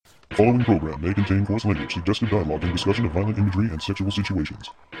following program may contain coarse language, suggestive dialogue, and discussion of violent imagery and sexual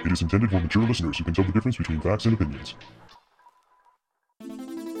situations. It is intended for mature listeners who can tell the difference between facts and opinions.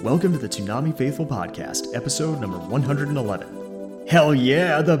 Welcome to the Toonami Faithful Podcast, episode number 111. Hell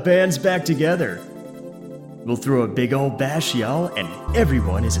yeah, the band's back together! We'll throw a big old bash, y'all, and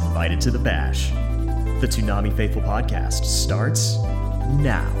everyone is invited to the bash. The Toonami Faithful Podcast starts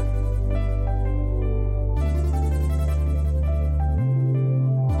now.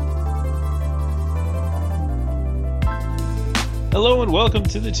 Hello and welcome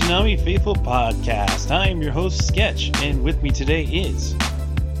to the Toonami Faithful Podcast. I am your host, Sketch, and with me today is...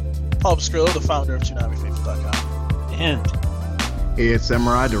 Paul Skrillo, the founder of ToonamiFaithful.com. And... It's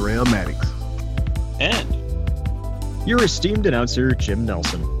Samurai Darrell Maddox. And... Your esteemed announcer, Jim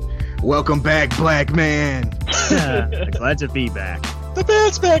Nelson. Welcome back, black man. Glad to be back. The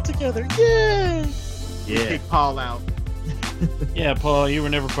band's back together, yay! Yeah. Kick Paul out. Yeah, Paul, you were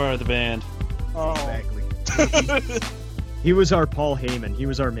never part of the band. Oh. Exactly. He was our Paul Heyman. He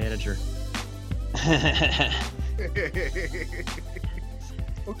was our manager.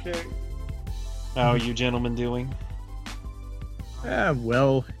 Okay. How are you gentlemen doing?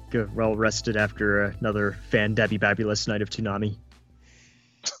 Well rested after another fan-dabby-babulous night of Toonami.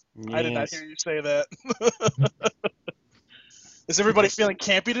 Yes. I did not hear you say that. Is everybody feeling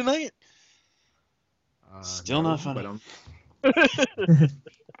campy tonight? Still not funny.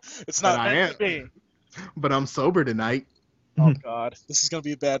 It's not But I meant to be. But I'm sober tonight. Oh god, this is gonna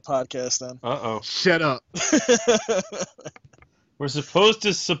be a bad podcast then. Uh-oh. Shut up. We're supposed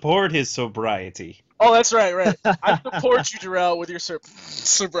to support his sobriety. Oh, that's right. I support you, Darrell, with your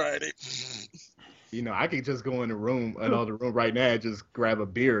sobriety. You know, I could just go in the room, another room right now, and just grab a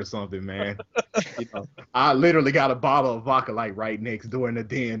beer or something, man. You know, I literally got a bottle of vodka like right next door in the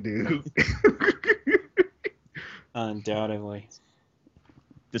den, dude. Undoubtedly.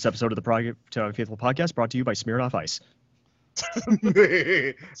 This episode of the Toonami Faithful Podcast brought to you by Smirnoff Ice.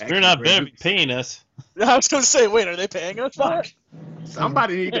 They're not paying us. I was gonna say, wait, are they paying us? Fuck.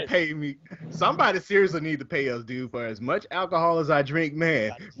 Somebody need to pay me. Somebody seriously need to pay us, dude, for as much alcohol as I drink,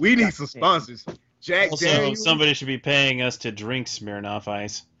 man. We need some sponsors. Jack Also, Daniels. somebody should be paying us to drink Smirnoff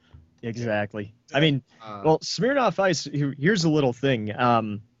Ice. Exactly. I mean, well, Smirnoff Ice, here's a little thing,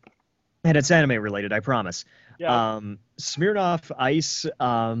 and it's anime related, I promise. Yeah. Smirnoff Ice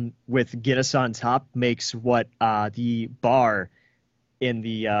with Guinness on top makes what the bar in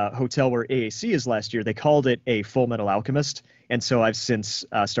the hotel where AAC is last year, they called it a Full Metal Alchemist, and so I've since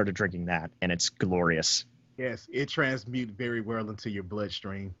started drinking that, and it's glorious. Yes, it transmutes very well into your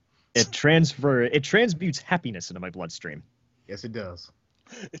bloodstream. It transmutes happiness into my bloodstream. Yes, it does.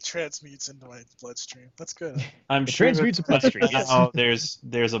 It transmutes into my bloodstream. That's good. I'm It sure transmutes bloodstream. Yes. now there's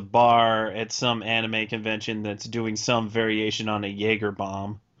a bar at some anime convention that's doing some variation on a Jaeger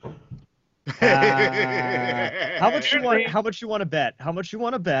bomb. How much you want? How much you want to bet? How much you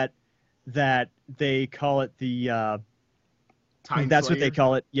want to bet that they call it the? Titan That's Slayer? what they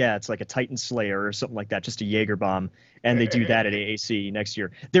call it. Yeah, it's like a Titan Slayer or something like that. Just a Jaeger bomb, and they do that at AAC next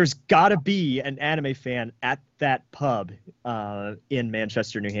year. There's got to be an anime fan at that pub in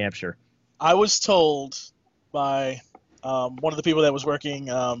Manchester, New Hampshire. I was told by one of the people that was working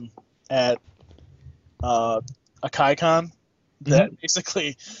at a KaiCon that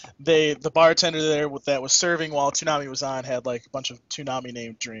basically the bartender there that was serving while Toonami was on had like a bunch of Toonami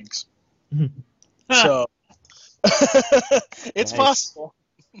named drinks. So it's Nice. possible.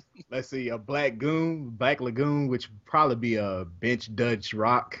 Let's see, a Black Lagoon, which would probably be a Bench Dutch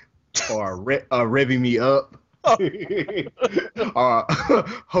Rock or Revving Me Up. Or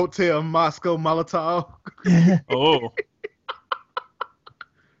Hotel Moscow Molotov. Oh,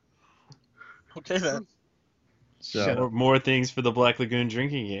 Okay then. So more things for the Black Lagoon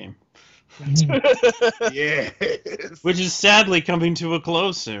drinking game, Yes. which is sadly coming to a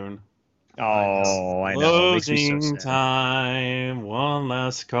close soon. oh, I know. It makes me so Closing sad. time, one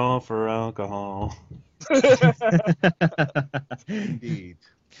last call for alcohol. Indeed.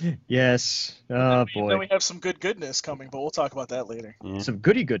 Yes. Oh Then boy. we have some goodness coming, but we'll talk about that later. Yeah. Some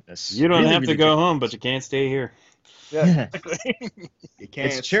goody goodness. You don't Really, have to really go good. home, but you can't stay here. Yeah, exactly. You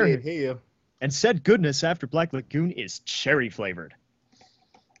can't It's cherry. sit here. And said goodness after Black Lagoon is cherry flavored.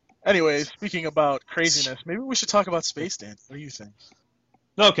 Anyway, speaking about craziness, maybe we should talk about Space Dance. What do you think?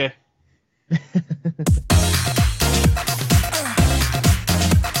 Okay.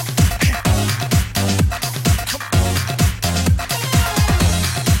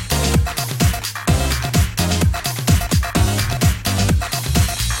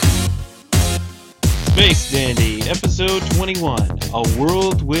 Space Dandy, episode 21. A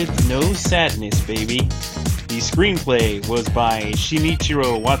world with no sadness, baby. The screenplay was by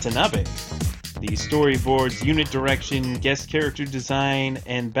Shinichiro Watanabe. The storyboards, unit direction, guest character design,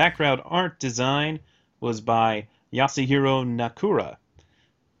 and background art design was by Yasuhiro Nakura.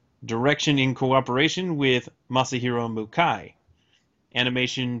 Direction in cooperation with Masahiro Mukai.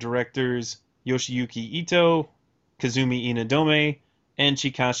 Animation directors Yoshiyuki Ito, Kazumi Inadome, and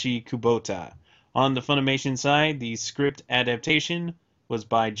Chikashi Kubota. On the Funimation side, the script adaptation was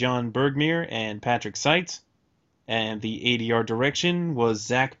by John Bergmere and Patrick Seitz, and the ADR direction was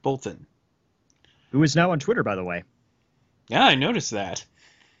Zach Bolton. Who is now on Twitter, by the way. Yeah, I noticed that.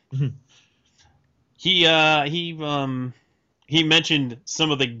 He mentioned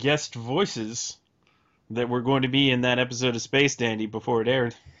some of the guest voices that were going to be in that episode of Space Dandy before it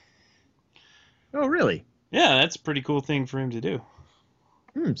aired. Oh, really? Yeah, that's a pretty cool thing for him to do.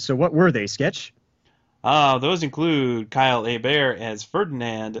 So what were they, Sketch? Those include Kyle Hebert as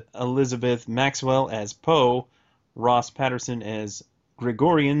Ferdinand, Elizabeth Maxwell as Poe, Ross Patterson as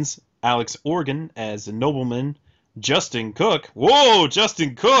Gregorians, Alex Organ as a nobleman, Justin Cook. Whoa,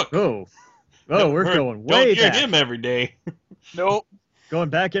 Justin Cook! Oh, we're going way Don't hear back. him every day. Nope. Going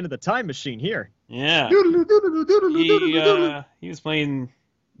back into the time machine here. Yeah. He was playing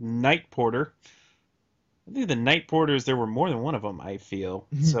Night Porter. I think the Night Porters, there were more than one of them, I feel.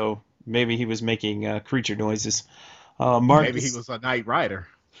 So maybe he was making creature noises. Maybe he was a Knight Rider.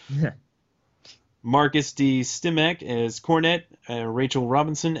 Marcus D. Stimac as Cornet, Rachel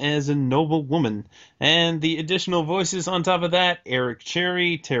Robinson as a noble woman. And the additional voices on top of that, Eric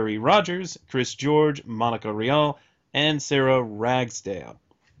Cherry, Terry Rogers, Chris George, Monica Rial, and Sarah Ragsdale.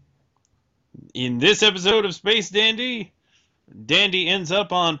 In this episode of Space Dandy, Dandy ends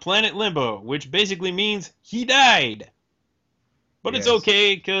up on planet Limbo, which basically means he died. But It's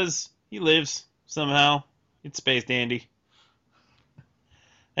okay, because he lives, somehow. It's Space Dandy.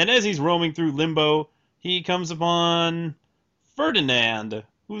 And as he's roaming through Limbo, he comes upon Ferdinand,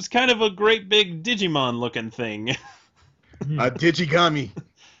 who's kind of a great big Digimon-looking thing. A Digigami.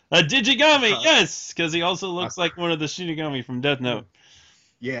 A Digigami, yes, because he also looks like one of the Shinigami from Death Note.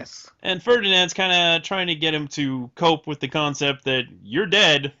 Yes. And Ferdinand's kind of trying to get him to cope with the concept that you're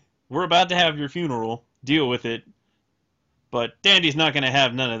dead, we're about to have your funeral, deal with it. But Dandy's not going to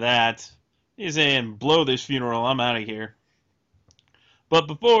have none of that. He's saying, blow this funeral, I'm out of here. But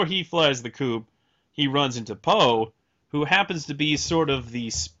before he flies the coop, he runs into Poe, who happens to be sort of the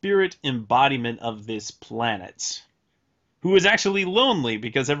spirit embodiment of this planet, who is actually lonely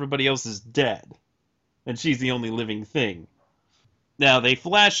because everybody else is dead, and she's the only living thing. Now, they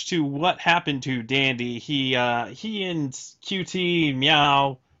flash to what happened to Dandy. He and QT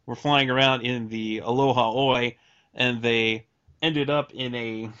Meow were flying around in the Aloha Oi, and they ended up in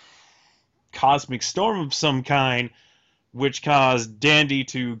a cosmic storm of some kind, which caused Dandy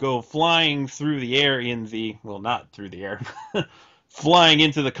to go flying through the air not through the air, flying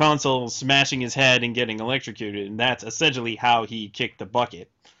into the console, smashing his head and getting electrocuted, and that's essentially how he kicked the bucket.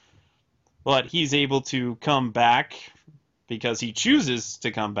 But he's able to come back because he chooses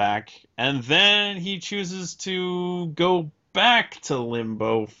to come back, and then he chooses to go back to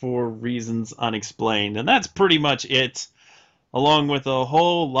Limbo for reasons unexplained, and that's pretty much it, along with a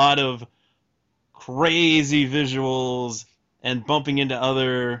whole lot of crazy visuals and bumping into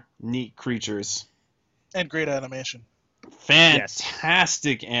other neat creatures. And great animation.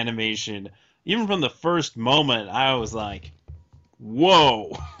 Fantastic animation. Even from the first moment, I was like,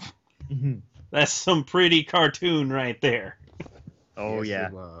 whoa. That's some pretty cartoon right there. Oh, Yes, yeah.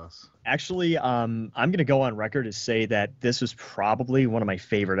 it was. Actually, I'm going to go on record to say that this was probably one of my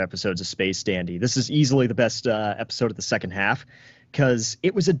favorite episodes of Space Dandy. This is easily the best episode of the second half, because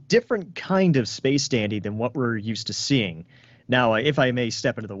it was a different kind of Space Dandy than what we're used to seeing. Now, if I may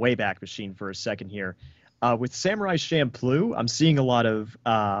step into the Wayback Machine for a second here, with Samurai Champloo, I'm seeing a lot of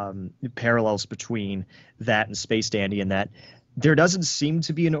parallels between that and Space Dandy, in that there doesn't seem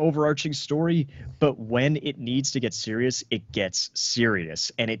to be an overarching story, but when it needs to get serious, it gets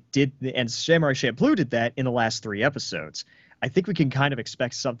serious. And it did, and Samurai Champloo did that in the last 3 episodes. I think we can kind of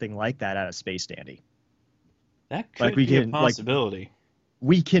expect something like that out of Space Dandy. That could be a possibility.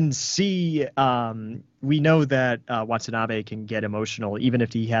 We can see, we know that Watanabe can get emotional even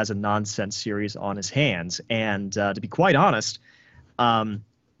if he has a nonsense series on his hands. And to be quite honest,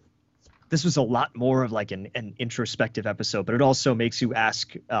 this was a lot more of like an introspective episode, but it also makes you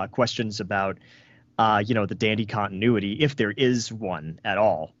ask questions about, the Dandy continuity, if there is one at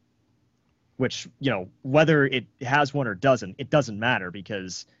all. Which, whether it has one or doesn't, it doesn't matter,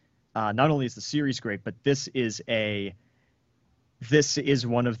 because not only is the series great, but this is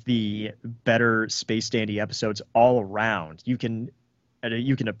one of the better Space Dandy episodes all around. You can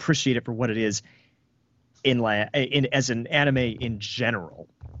appreciate it for what it is, as an anime in general,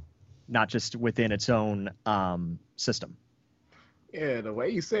 not just within its own system. Yeah, the way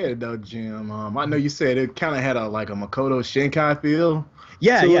you said it though, Jim. I know you said it kind of had a Makoto Shinkai feel.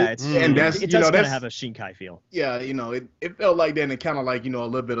 Yeah, to yeah, it, it's and that's it you does know kind of that's have a Shinkai feel. yeah, it felt like that, and kind of like a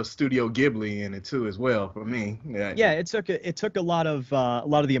little bit of Studio Ghibli in it too as well for me. Yeah, Yeah, it took a lot of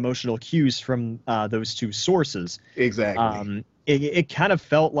the emotional cues from those two sources. exactly. It kind of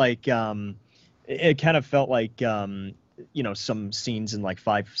felt like some scenes in like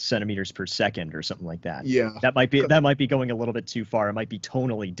 5 centimeters per second or something like that. Yeah, That might be going a little bit too far. It might be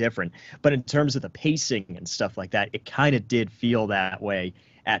tonally different, but in terms of the pacing and stuff like that, it kind of did feel that way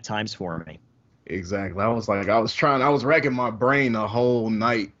at times for me. exactly. I was racking my brain the whole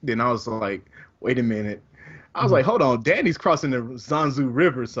night. Then I was like, wait a minute. I was like, hold on, Danny's crossing the Zanzu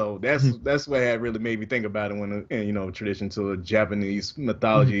River, so that's what had really made me think about it when tradition to a Japanese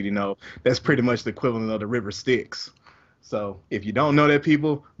mythology, that's pretty much the equivalent of the river Styx. So if you don't know that,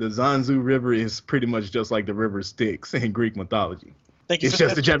 people, the Zanzu River is pretty much just like the river Styx in Greek mythology. Thank you. It's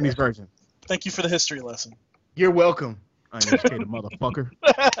just the Japanese version. Thank you for the history lesson. You're welcome, uneducated motherfucker.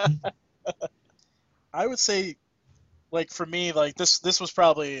 I would say, like, for me, like, this was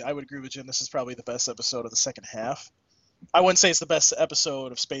probably, I would agree with Jim, this is probably the best episode of the second half. I wouldn't say it's the best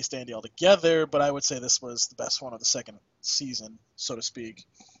episode of Space Dandy altogether, but I would say this was the best one of the second season, so to speak,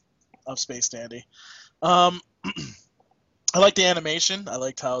 of Space Dandy. I liked the animation. I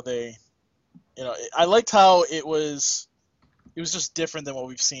liked how I liked how it was just different than what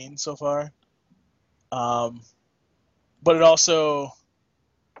we've seen so far. But it also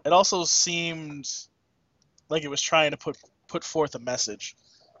seemed like it was trying to put forth a message.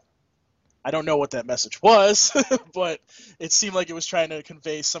 I don't know what that message was, but it seemed like it was trying to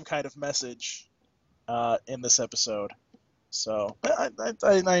convey some kind of message in this episode. So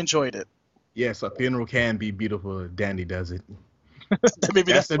I enjoyed it. Yes, a funeral can be beautiful if Dandy does it.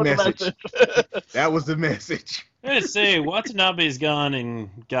 Maybe that's the what message. That was the message. I'm gonna say Watanabe's gone and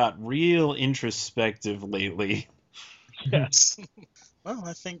got real introspective lately. Yes. Well,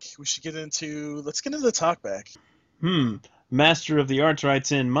 I think we should let's get into the talkback. Master of the Arts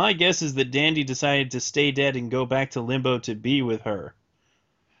writes in, my guess is that Dandy decided to stay dead and go back to Limbo to be with her.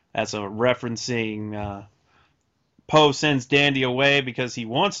 That's a referencing Poe sends Dandy away because he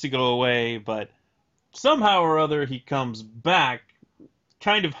wants to go away, but somehow or other he comes back,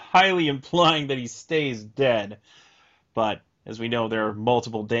 kind of highly implying that he stays dead. But as we know, there are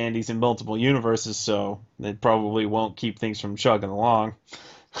multiple Dandies in multiple universes, so it probably won't keep things from chugging along.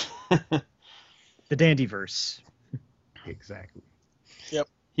 The Dandyverse. Exactly. Yep.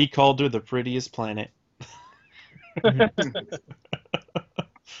 He called her the prettiest planet.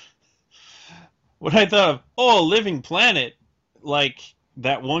 What I thought of, living planet, like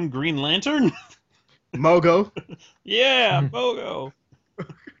that one Green Lantern? Mogo. Yeah, Mogo.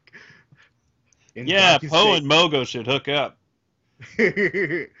 Yeah, Poe and Mogo should hook up.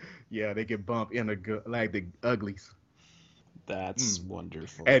 Yeah, they get bumped in like the uglies. That's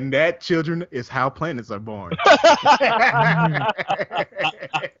wonderful. And that, children, is how planets are born.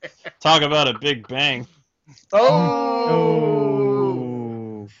 Talk about a big bang. Oh!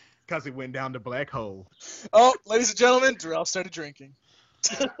 Because it went down the black hole. Oh, ladies and gentlemen, Darrell started drinking.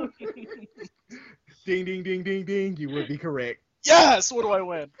 Ding, ding, ding, ding, ding. You would be correct. Yes! What do I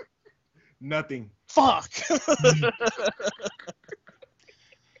win? Nothing. Fuck!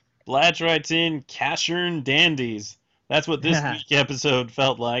 Blatch writes in, Cashern Dandies. That's what this week episode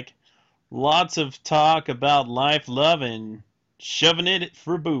felt like. Lots of talk about life, love, and shoving it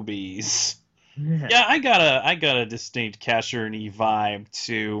for boobies. Yeah, I got a distinct Cashern-y vibe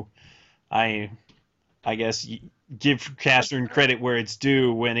too. I guess give Cashern credit where it's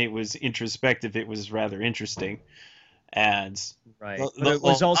due. When it was introspective, it was rather interesting. And right. It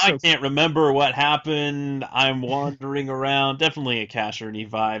was also... I can't remember what happened. I'm wandering around. Definitely a Cashern-y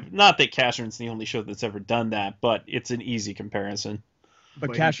vibe. Not that Cashern's the only show that's ever done that, but it's an easy comparison.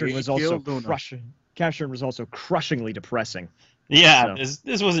 But Cashern was also crushing. Cashern was also crushingly depressing. Yeah, so.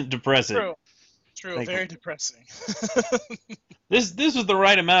 This wasn't depressing. True, very depressing. This was the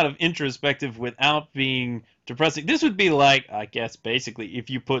right amount of introspective without being depressing. This would be like, I guess, basically, if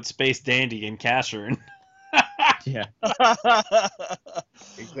you put Space Dandy in Cashern. Yeah.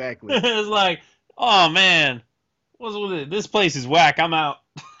 Exactly. It's like, oh man, this place is whack. I'm out.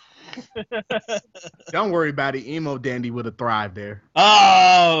 Don't worry about it. Emo Dandy would have thrived there.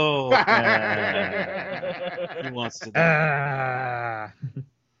 Oh. He wants to.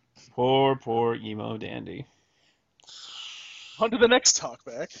 Poor Emo Dandy. On to the next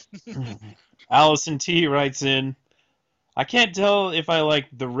talkback. Allison T writes in, I can't tell if I like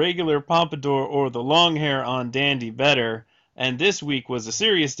the regular pompadour or the long hair on Dandy better. And this week was a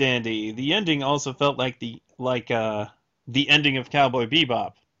serious Dandy. The ending also felt like the ending of Cowboy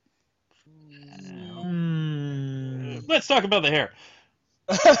Bebop. Let's talk about the hair.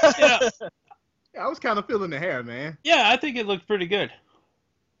 Yeah, Yeah, I was kind of feeling the hair, man. yeah, I think it looked pretty good.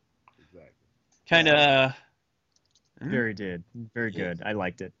 Exactly. Kind of, Very good. I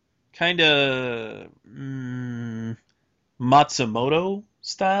liked it. Matsumoto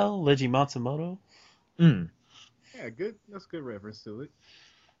style, Leiji Matsumoto. Mm. Yeah, good. That's a good reference to it.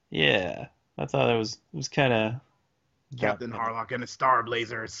 Yeah, I thought it was kind of Captain Harlock and the Star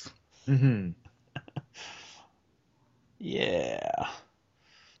Blazers. Hmm. Yeah.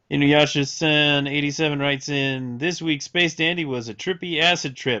 Inuyasha-san 87 writes in, this week's Space Dandy was a trippy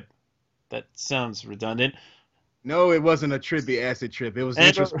acid trip. That sounds redundant. No, it wasn't a trippy acid trip. It was And-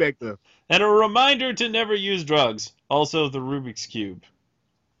 introspective. And a reminder to never use drugs. Also, the Rubik's Cube.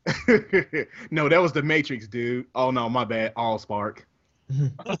 No, that was the Matrix, dude. Oh no, my bad. Allspark.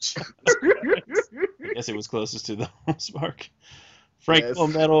 I guess it was closest to the Spark. Frank Yes.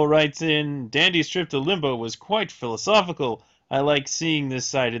 Metal writes in, Dandy's trip to Limbo was quite philosophical. I like seeing this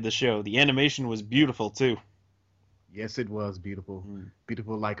side of the show. The animation was beautiful, too. Yes, it was beautiful. Mm.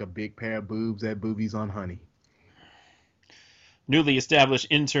 Beautiful like a big pair of boobs at Boobies on Honey. Newly established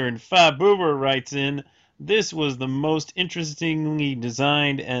intern Fa Boober writes in, this was the most interestingly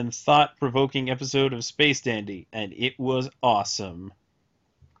designed and thought-provoking episode of Space Dandy, and it was awesome.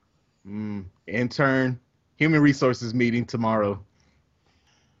 Intern, human resources meeting tomorrow.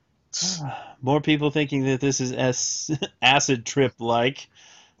 More people thinking that this is acid trip-like.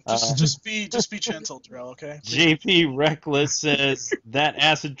 Just be gentle, Darrell. Okay. JP Reckless says, that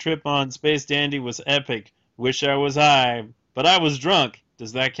acid trip on Space Dandy was epic. Wish I was high, but I was drunk.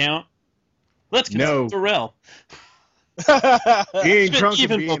 Does that count? Let's consult No. Darrell. Being drunk and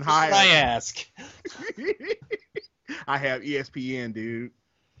Even being before high. I ask. I have ESPN, dude.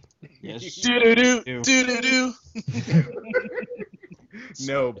 Yes. Do.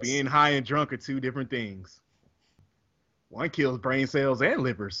 No, being high and drunk are two different things. One kills brain cells and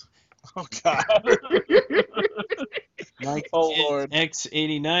livers. Oh God. Oh Lord.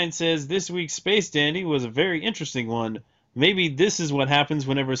 X89 says, this week's Space Dandy was a very interesting one. Maybe this is what happens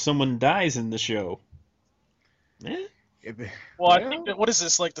whenever someone dies in the show. Eh? Well, I think that, what is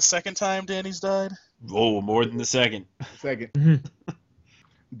this, like the second time Danny's died? Oh, more than the second. Second.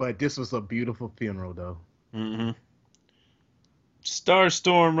 But this was a beautiful funeral, though. Mm-hmm.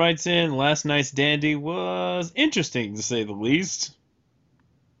 Starstorm writes in, last night's Dandy was interesting, to say the least.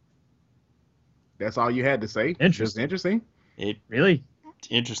 That's all you had to say? Interesting. Just interesting? Really?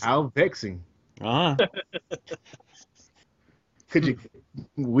 Interesting. How vexing. Uh-huh. Could you?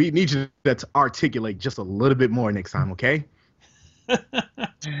 We need you to articulate just a little bit more next time, okay?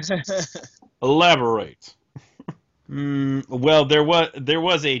 Elaborate. Well, there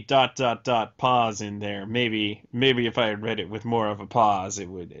was a ... pause in there. Maybe if I had read it with more of a pause, it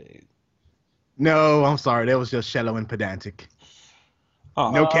would. No, I'm sorry. That was just shallow and pedantic.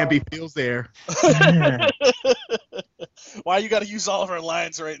 No can't be feels there. Why you got to use all of our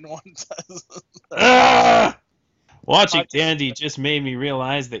lines right in one time? Ah! Watching Dandy just made me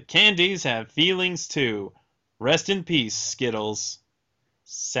realize that candies have feelings too. Rest in peace, Skittles.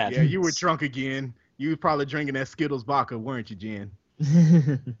 Sad. Yeah, you were drunk again. You were probably drinking that Skittles vodka, weren't you, Jen?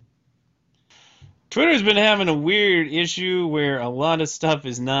 Twitter's been having a weird issue where a lot of stuff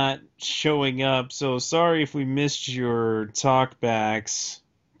is not showing up, so sorry if we missed your talkbacks,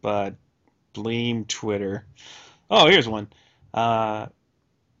 but blame Twitter. Oh, here's one.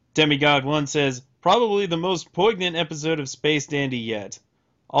 Demigod1 says, probably the most poignant episode of Space Dandy yet.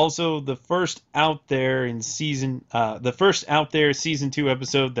 Also, the first out there season 2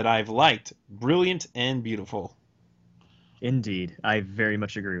 episode that I've liked. Brilliant and beautiful. Indeed. I very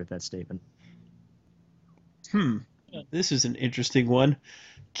much agree with that statement. This is an interesting one.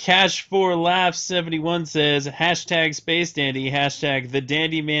 Cash for Laughs 71 says, hashtag Space Dandy, hashtag the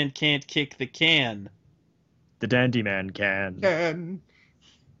Dandy Man can't kick the can. The Dandy Man can. And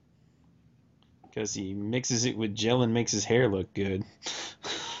Because he mixes it with gel and makes his hair look good.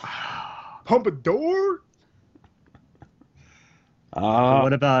 Pompadour?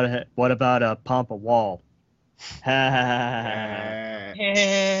 What about a Pampa Wall? Yeah,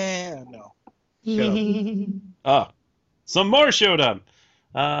 no. Oh, some more showed up.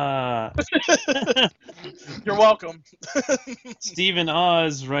 You're welcome. Stephen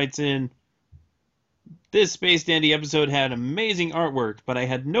Oz writes in, this Space Dandy episode had amazing artwork, but I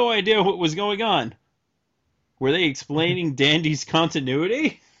had no idea what was going on. Were they explaining Dandy's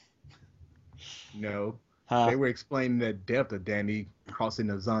continuity? No. They were explaining the depth of Danny crossing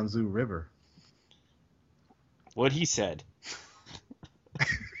the Zanzu River. What he said.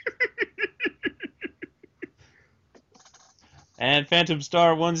 And Phantom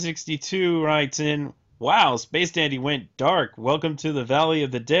Star 162 writes in, "Wow, Space Dandy went dark. Welcome to the Valley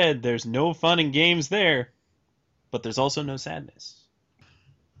of the Dead. There's no fun and games there. But there's also no sadness."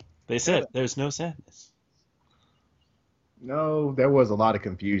 They said there's no sadness. No, there was a lot of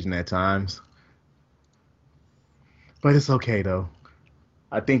confusion at times. But it's okay, though.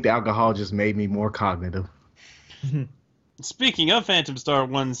 I think the alcohol just made me more cognitive. Speaking of Phantom Star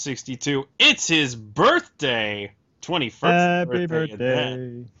 162, it's his birthday. 21st Happy birthday.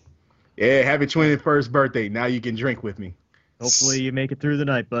 birthday. Yeah, happy 21st birthday. Now you can drink with me. Hopefully you make it through the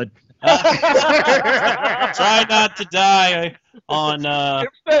night, bud. Try not to die on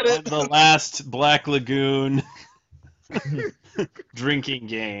the last Black Lagoon drinking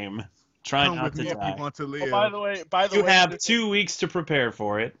game. Try Come not with to me if die. you want to live. Oh, by the You way, have 2 weeks to prepare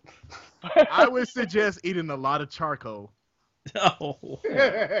for it. I would suggest eating a lot of charcoal. Oh.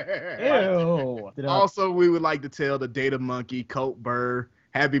 Ew. Also, we would like to tell the Data Monkey, Colt Burr,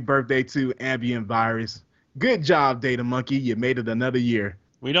 happy birthday to Ambient Virus. Good job, Data Monkey. You made it another year.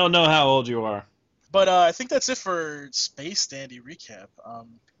 We don't know how old you are. But I think that's it for Space Dandy recap.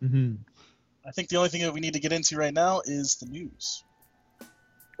 Mhm. I think the only thing that we need to get into right now is the news.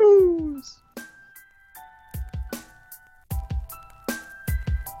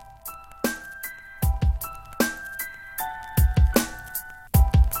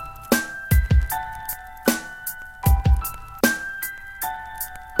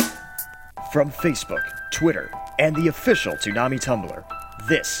 From Facebook, Twitter, and the official Toonami Tumblr,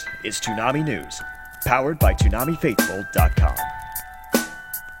 this is Toonami News, powered by ToonamiFaithful.com.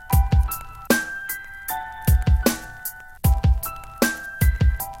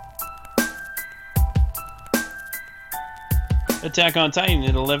 Attack on Titan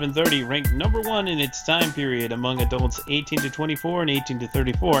at 11:30, ranked number 1 in its time period among adults 18 to 24 and 18 to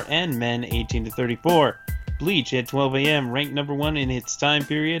 34, and men 18 to 34. Bleach at 12 a.m., ranked number 1 in its time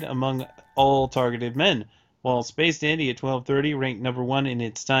period among all targeted men, while Space Dandy at 12:30, ranked number 1 in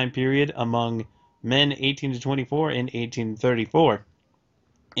its time period among men 18 to 24 and 18 to 34.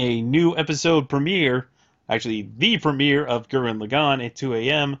 A new episode premiere, actually the premiere of Gurren Lagann at 2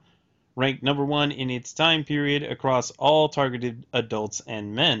 a.m., ranked number 1 in its time period across all targeted adults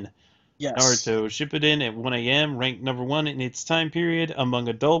and men. Yes. Naruto Shippuden at 1 a.m., ranked number 1 in its time period among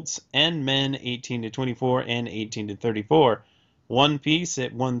adults and men 18 to 24 and 18 to 34. One Piece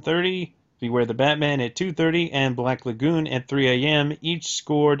at 1:30, Beware the Batman at 2:30, and Black Lagoon at 3 a.m. each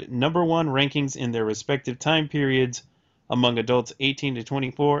scored number 1 rankings in their respective time periods among adults 18 to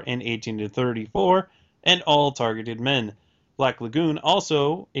 24 and 18 to 34, and all targeted men. Black Lagoon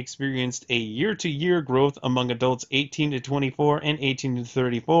also experienced a year-to-year growth among adults 18 to 24 and 18 to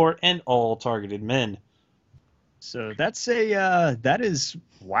 34, and all targeted men. So that is,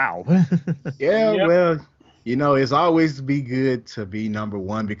 wow. Yeah, Yep. well, you know, it's always be good to be number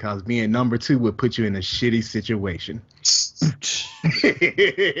 1 because being number 2 would put you in a shitty situation.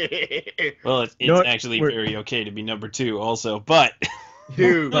 Well, it's know what? actually We're- very okay to be number 2 also, but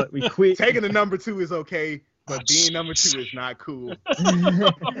Dude, But we quit. taking the number 2 is okay, but being number 2 is not cool.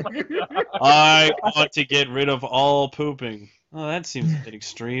 I want to get rid of all pooping. Oh, that seems a bit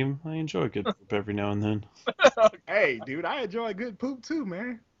extreme. I enjoy good poop every now and then. Hey, dude, I enjoy good poop too,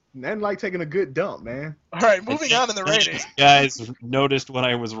 man. Nothing like taking a good dump, man. All right, moving on in the rating. Guys noticed what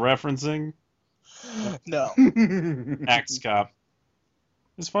I was referencing? No. Axe Cop.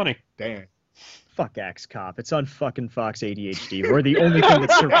 It's funny. Damn. Fuck Axe Cop. It's on fucking Fox ADHD. We're the only thing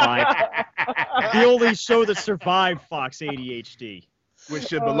that survived. The only show that survived Fox ADHD. Which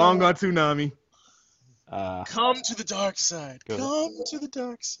should belong on Toonami. Come to the dark side. Go. Come to the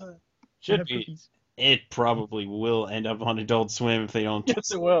dark side. Should be. It probably will end up on Adult Swim if they don't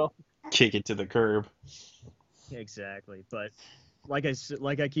Yes, it will. kick it to the curb. Exactly, but like I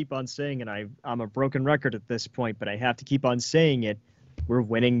keep on saying, and I'm a broken record at this point, but I have to keep on saying it. We're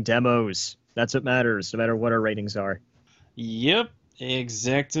winning demos. That's what matters, no matter what our ratings are. Yep,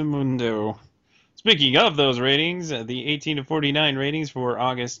 exactamundo. Speaking of those ratings, the 18 to 49 ratings for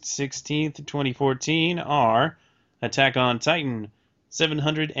August 16th, 2014 are Attack on Titan,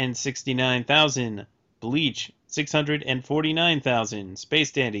 769,000, Bleach, 649,000,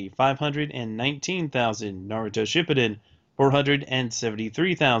 Space Dandy, 519,000, Naruto Shippuden,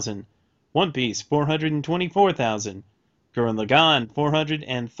 473,000, One Piece, 424,000, Gurren Lagann,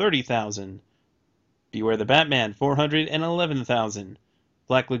 430,000, Beware the Batman, 411,000,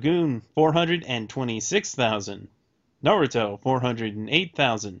 Black Lagoon, 426,000, Naruto,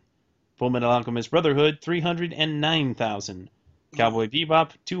 408,000, Full Metal Alchemist Brotherhood, 309,000. Cowboy Bebop,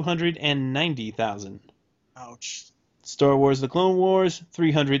 290,000. Ouch. Star Wars The Clone Wars,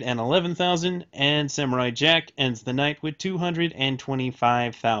 311,000. And Samurai Jack ends the night with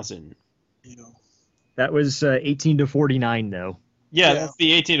 225,000. Ew. That was 18 to 49, though. Yeah, Yeah. that's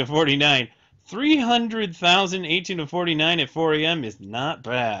the 18 to 49. 300,000 18 to 49 at 4 a.m. is not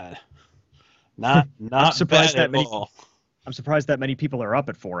bad. Not surprised bad that at many- all. I'm surprised that many people are up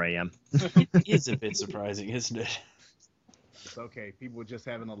at 4 a.m. It is a bit surprising, isn't it? It's okay. People were just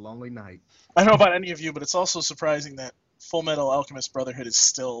having a lonely night. I don't know about any of you, but it's also surprising that Full Metal Alchemist Brotherhood is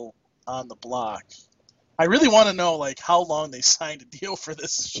still on the block. I really want to know like how long they signed a deal for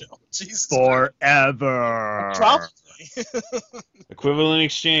this show. Jesus. Forever. Probably. Equivalent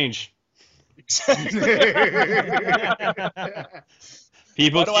exchange. Exactly.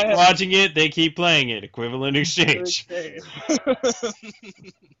 People Why do I keep have- watching it, they keep playing it. Equivalent exchange.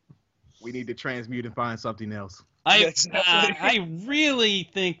 We need to transmute and find something else. I Exactly. I really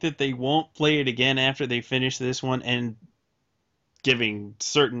think that they won't play it again after they finish this one, and giving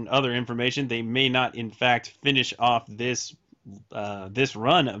certain other information, they may not in fact finish off this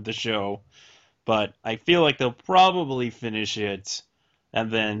run of the show, but I feel like they'll probably finish it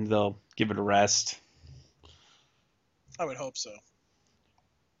and then they'll give it a rest. I would hope so.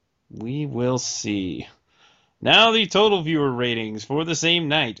 We will see. Now the total viewer ratings for the same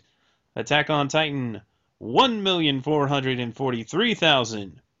night. Attack on Titan,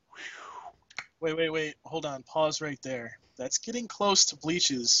 1,443,000. Wait. Hold on. Pause right there. That's getting close to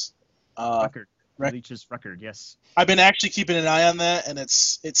Bleach's Record. Rec- Bleach's record, yes. I've been actually keeping an eye on that, and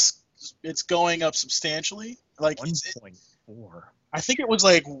it's going up substantially. Like 1.4. I think it was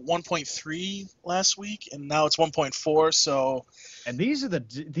like 1.3 last week, and now it's 1.4. So, And these are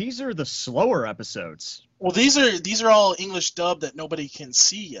the slower episodes. well, these are all English dub that nobody can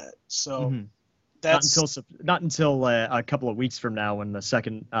see yet. So Mhm. that's Not until a couple of weeks from now when the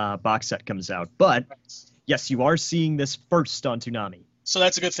second box set comes out. But yes, you are seeing this first on Toonami. so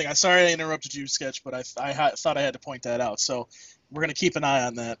that's a good thing. I'm sorry I interrupted you, Sketch, but I thought I had to point that out. So we're gonna keep an eye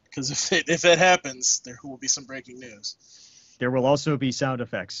on that because if it happens, there will be some breaking news. There will also be sound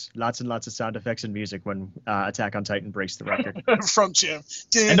effects, lots and lots of sound effects and music when Attack on Titan breaks the record. From Jim.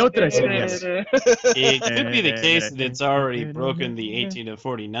 And note that I said yes. It could be the case that it's already broken the 18 to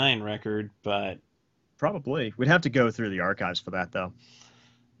 49 record, but Probably. We'd have to go through the archives for that, though.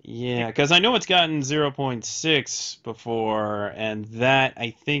 yeah, because I know it's gotten 0.6 before, and that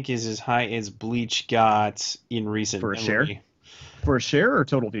I think is as high as Bleach got in recent For a memory. For a share or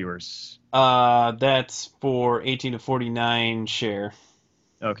total viewers? That's for 18 to 49 share.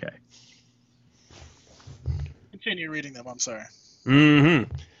 Okay. Continue reading them. I'm sorry.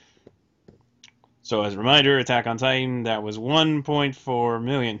 Mm-hmm. So as a reminder, Attack on Titan, that was 1.4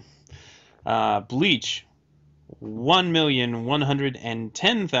 million. Bleach,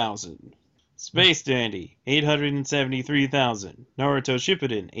 1,110,000. Space Dandy, 873,000. Naruto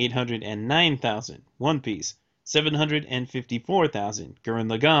Shippuden, 809,000. One Piece, 754,000. Gurren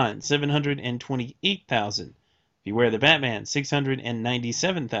Lagann, 728,000. Beware the Batman,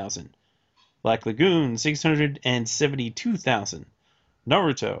 697,000. Black Lagoon, 672,000.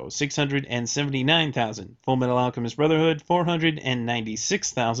 Naruto, 679,000. Full Metal Alchemist Brotherhood,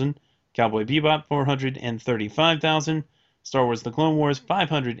 496,000. Cowboy Bebop, 435,000. Star Wars The Clone Wars,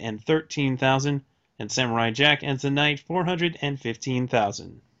 513,000. And Samurai Jack ends the night,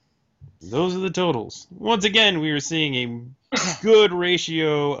 415,000. Those are the totals. Once again, we are seeing a good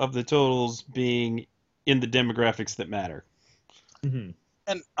ratio of the totals being in the demographics that matter. Mm-hmm.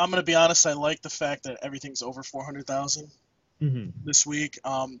 And I'm gonna be honest. I like the fact that everything's over 400,000 Mm-hmm. this week.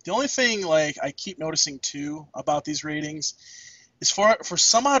 The only thing like I keep noticing too about these ratings is for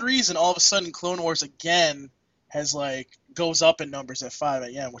some odd reason all of a sudden Clone Wars again has like goes up in numbers at 5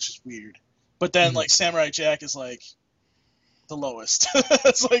 a.m., which is weird. But then like Samurai Jack is like the lowest.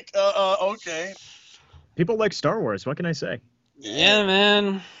 It's like okay. People like Star Wars. What can I say? Yeah,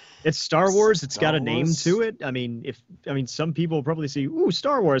 man. It's Star Wars. It's got a Star name Wars. to it. I mean, some people will probably see, ooh,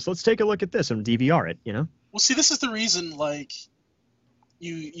 Star Wars. Let's take a look at this and DVR it. You know. Well, see, this is the reason like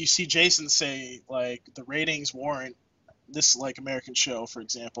you see Jason say like the ratings warrant this like American show, for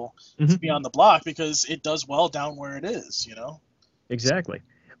example, to Mhm. be on the block because it does well down where it is, you know. Exactly.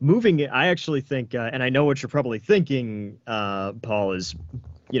 Moving it, I actually think, and I know what you're probably thinking, Paul, is,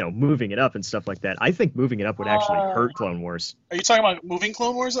 moving it up and stuff like that. I think moving it up would actually hurt Clone Wars. Are you talking about moving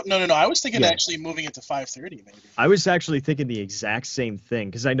Clone Wars up? No. I was thinking Yeah. actually moving it to 5:30 maybe. I was actually thinking the exact same thing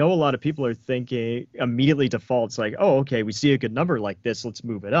because I know a lot of people are thinking immediately defaults like, oh, okay, we see a good number like this, let's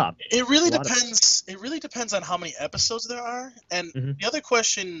move it up. It really A lot of- depends. It really depends on how many episodes there are. And Mhm. the other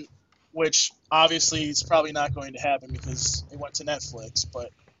question which obviously is probably not going to happen because it went to Netflix.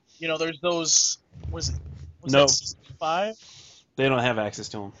 But there's those. Was No. that season 5? They don't have access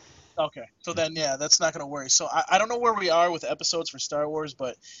to them. Okay, so then that's not going to worry. So I don't know where we are with episodes for Star Wars,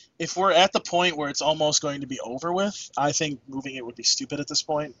 but if we're at the point where it's almost going to be over with, I think moving it would be stupid at this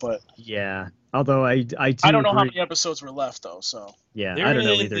point. But Yeah. Although I do I don't know how agree. many episodes were left though. So Yeah, They're I don't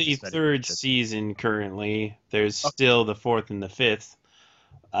know in either. the just that third it's just- season currently. There's Okay. still the 4th and the 5th.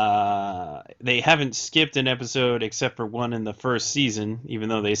 They haven't skipped an episode except for one in the first season, even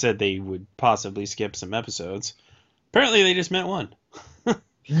though they said they would possibly skip some episodes. Apparently, they just meant one.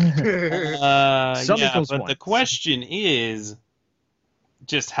 Some Yeah, equals but one. the question is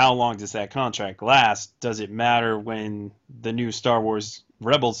just how long does that contract last? Does it matter when the new Star Wars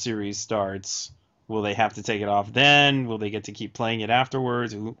Rebels series starts? Will they have to take it off then? Will they get to keep playing it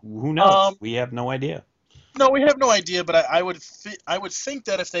afterwards? Who knows? We have no idea. no, we have no idea. But I would think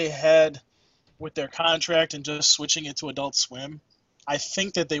that if they had with their contract and just switching it to Adult Swim, I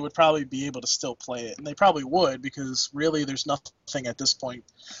think that they would probably be able to still play it, and they probably would because really there's nothing at this point.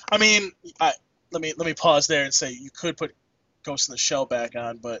 I mean, let me pause there and say you could put Ghost in the Shell back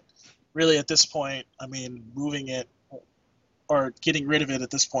on, but really at this point, I mean, moving it or getting rid of it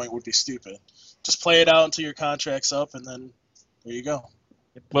at this point would be stupid. Just play it out until your contract's up, and then there you go.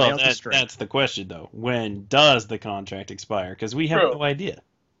 Play Well, out the string. that's the question, though. When does the contract expire? Because we have True. no idea.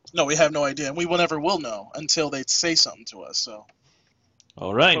 No, we have no idea, and we will never will know until they say something to us. So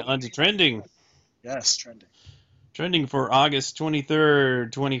All right, on to trending. yes, trending. Trending for August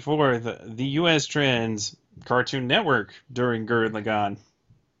 23rd, 24th, the U.S. trends Cartoon Network during Gurren Lagann.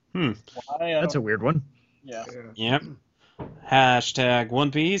 Why, That's a weird one. yeah. Yep. Hashtag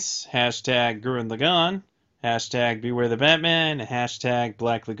One Piece, hashtag Gurren Lagann, hashtag Beware the Batman, hashtag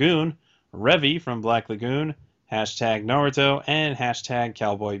Black Lagoon, Revy from Black Lagoon, hashtag Naruto, and hashtag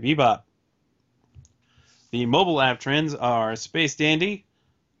Cowboy Bebop. The mobile app trends are Space Dandy,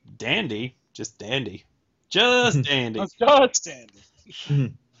 just Dandy, That's God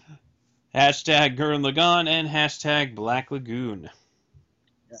standing. hashtag Gurren Lagann, and hashtag Black Lagoon.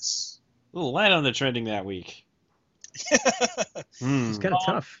 Yes. A little light on the trending that week. It's kind of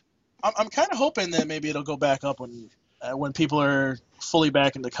tough. I'm kind of hoping that maybe it'll go back up when people are fully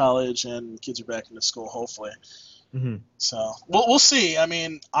back into college and kids are back into school. Hopefully. Mhm. So we'll see. I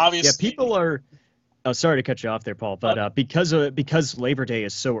mean, obviously. Yeah, people are. Oh, sorry to cut you off there, Paul, but because Labor Day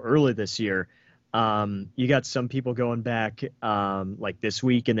is so early this year, you got some people going back like this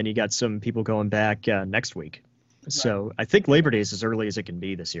week, and then you got some people going back next week. So I think Labor Day is as early as it can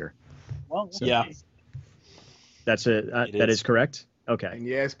be this year. Well, Yeah. That's it. It That is. is correct. Okay, And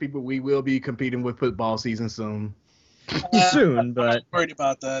yes, people, we will be competing with football season soon. soon, I'm but not worried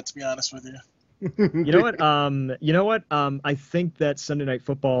about that, to be honest with you. you know what? I think that Sunday Night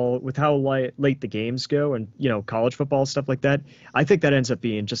Football, with how late the games go, and college football stuff like that, I think that ends up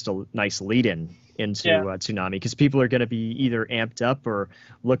being just a nice lead-in into Tsunami because people are going to be either amped up or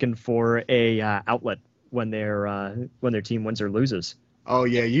looking for a outlet when their team wins or loses. Oh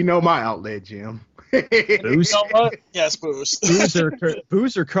yeah, you know my outlet, Jim. Booze, You know what? Yes, Boost.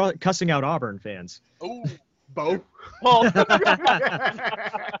 booze are cussing out Auburn fans. Ooh. Both. Well,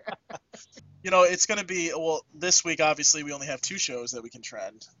 it's going to be this week. Obviously, we only have 2 shows that we can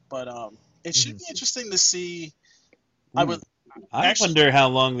trend, but it should be interesting to see. I wonder how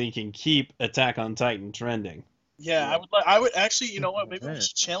long they can keep Attack on Titan trending. Yeah, I would actually. You know what? Maybe we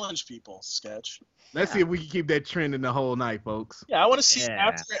should challenge people. Sketch. Let's see if we can keep that trending the whole night, folks. Yeah, I want to see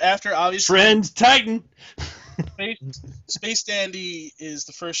Yeah. after obviously Trend Titan! Space Dandy is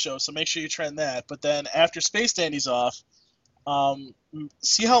the first show, so make sure you trend that. But then after Space Dandy's off,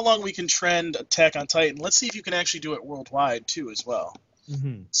 see how long we can trend Attack on Titan. Let's see if you can actually do it worldwide too, as well.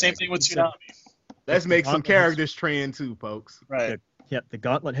 Mm-hmm. Same thing with Tsunami. Let's make some characters trend too, folks. Right. Yep, the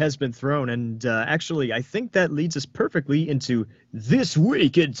gauntlet has been thrown, and actually, I think that leads us perfectly into This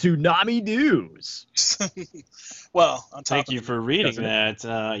Week in Tsunami News. Well, on top Thank of you for reading Doesn't it?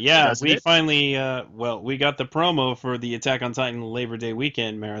 that. Doesn't We it? finally, we got the promo for the Attack on Titan Labor Day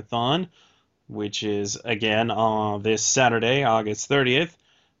weekend marathon, which is, again, on this Saturday, August 30th.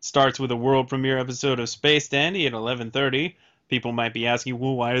 Starts with a world premiere episode of Space Dandy at 11:30. People might be asking,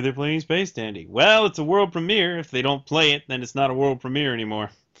 well, why are they playing Space Dandy? Well, it's a world premiere. If they don't play it, then it's not a world premiere anymore.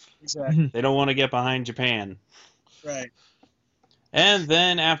 exactly. They don't want to get behind Japan. Right. And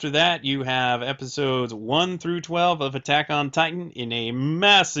then after that, you have episodes 1 through 12 of Attack on Titan in a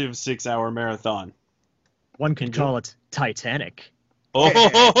massive 6-hour marathon. One could call it Titanic. Oh, ho,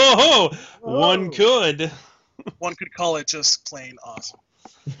 ho, ho, ho. One Whoa. could. One could call it just plain awesome.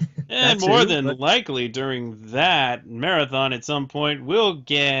 And That more too, than but- likely during that marathon at some point, we'll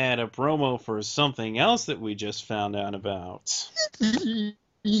get a promo for something else that we just found out about. And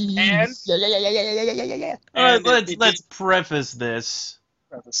All right, And let's preface this.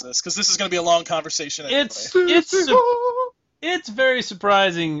 preface this because this is going to be a long conversation. It's very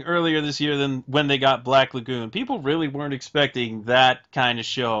surprising earlier this year than when they got Black Lagoon. People really weren't expecting that kind of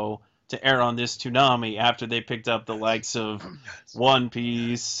show to air on this Toonami after they picked up the likes of One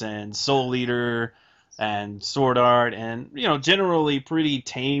Piece and Soul Eater and Sword Art and, generally pretty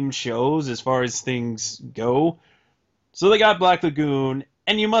tame shows as far as things go. So they got Black Lagoon,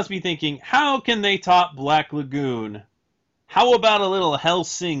 and you must be thinking, how can they top Black Lagoon? How about a little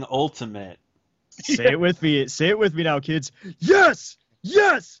Hellsing Ultimate? Say it with me. Say it with me now, kids. Yes!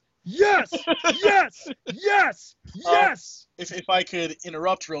 Yes! Yes! Yes! Yes! Yes! If I could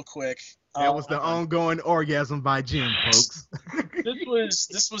interrupt real quick. that was the ongoing orgasm by Jim, folks.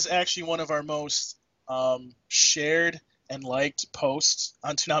 This was actually one of our most shared and liked posts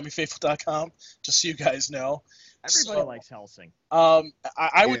on ToonamiFaithful.com, just so you guys know. Everybody likes Hellsing. I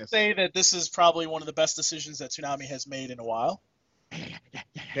would Yes. say that this is probably one of the best decisions that Toonami has made in a while.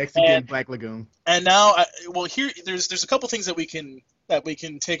 Next again, And- Black Lagoon. And now, here there's a couple things that we can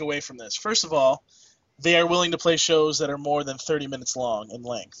take away from this. First of all, they are willing to play shows that are more than 30 minutes long in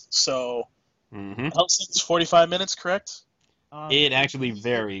length. So Mm-hmm. Hellsing's 45 minutes, correct? It actually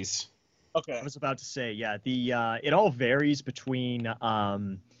varies. Okay. I was about to say, yeah, it all varies between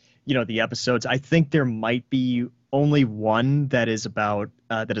the episodes. I think there might be only one that is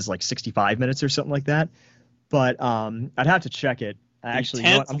like 65 minutes or something like that. But I'd have to check it. Actually, The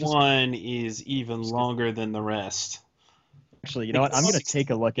you know 10th what? one is even longer than the rest. Actually, you know what? I'm gonna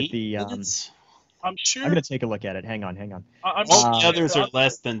take a look at the. 8 minutes? I'm sure. I'm gonna take a look at it. Hang on. I'm All the sure- others are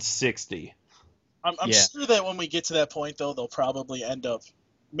less than 60. I'm Yeah. sure that when we get to that point, though, they'll probably end up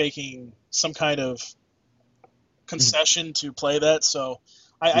making some kind of concession to play that. So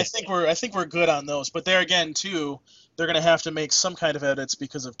I think we're good on those. But there again, too, they're going to have to make some kind of edits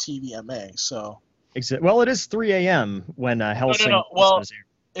because of TVMA. So Well, it is 3 a.m. when Hellsing. no. Well, is aired.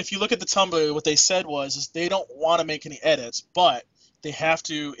 if you look at the Tumblr, what they said is they don't want to make any edits, but they have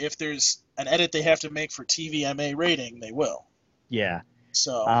to. If there's an edit they have to make for TVMA rating, they will. Yeah.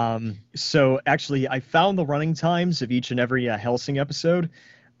 So So actually, I found the running times of each and every Hellsing episode.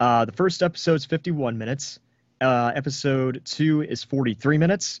 The first episode's 51 minutes. Episode 2 is 43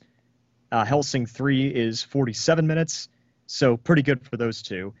 minutes. Hellsing 3 is 47 minutes. So pretty good for those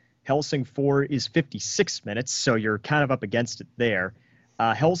two. Hellsing 4 is 56 minutes, so you're kind of up against it there.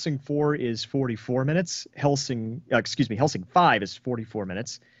 Hellsing 4 is 44 minutes. Hellsing 5 is 44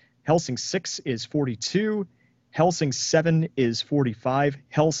 minutes. Hellsing 6 is 42. Hellsing 7 is 45.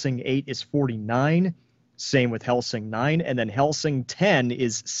 Hellsing 8 is 49. Same with Hellsing 9. And then Hellsing 10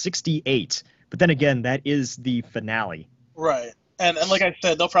 is 68. But then again, that is the finale. right, and like I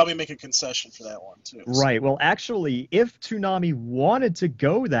said, they'll probably make a concession for that one too. So. Right. Well, actually, if Toonami wanted to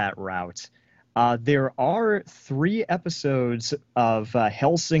go that route, there are 3 episodes of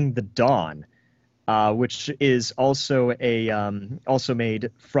Hellsing the Dawn, which is also also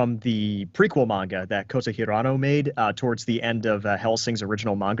made from the prequel manga that Kota Hirano made towards the end of Hellsing's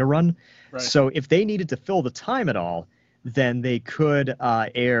original manga run. Right. So if they needed to fill the time at all, then they could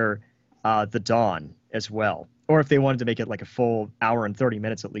air the Dawn as well. Or if they wanted to make it like a full hour and 30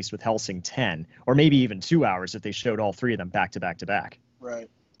 minutes at least with Hellsing 10, or maybe even 2 hours if they showed all 3 of them back to back to back. Right.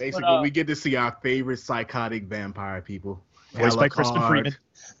 Basically, we get to see our favorite psychotic vampire people. Voiced by Crispin Alucard. Freeman.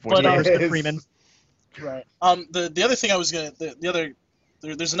 But, Voiced by yes. Crispin Freeman. Right. The other thing I was gonna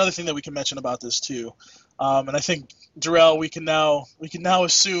there's another thing that we can mention about this too, and I think Darrell, we can now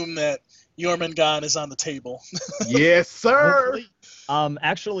assume that Jormungand is on the table. Yes, sir. Hopefully.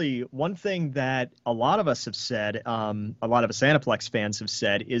 Actually, one thing that a lot of us have said, a lot of us Aniplex fans have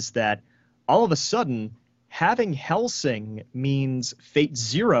said, is that all of a sudden having Hellsing means Fate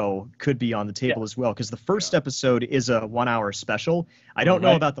Zero could be on the table as well, because the first episode is a 1-hour special. I don't know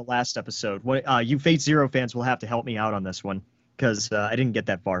Right. about the last episode. You Fate Zero fans will have to help me out on this one, because I didn't get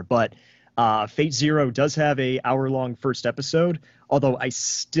that far. But Fate Zero does have a hour-long first episode, although I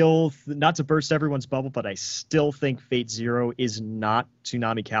still, not to burst everyone's bubble, but I still think Fate Zero is not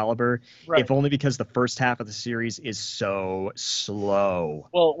Toonami caliber, Right. if only because the first half of the series is so slow.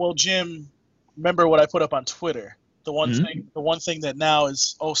 Well, Jim, remember what I put up on Twitter? The one Mhm. thing that now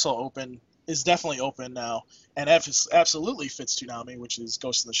is also open is definitely open now, and absolutely fits Toonami, which is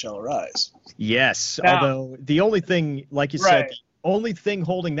Ghost in the Shell Arise. Yes, Now- although the only thing, like you Right. said, the only thing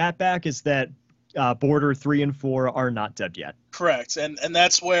holding that back is that Border 3 and 4 are not dubbed yet. Correct, and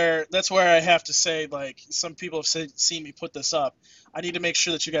that's where I have to say, like, some people have seen me put this up. I need to make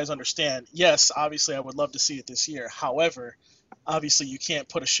sure that you guys understand. Yes, obviously, I would love to see it this year. However, obviously, you can't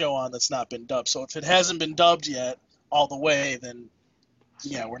put a show on that's not been dubbed. So if it hasn't been dubbed yet all the way, then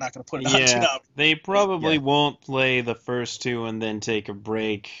yeah, we're not going to put it on Toonami. They probably won't play the first two and then take a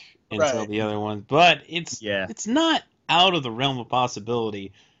break until the other ones. But it's not out of the realm of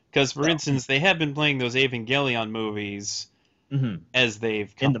possibility. Because, for instance, they have been playing those Evangelion movies as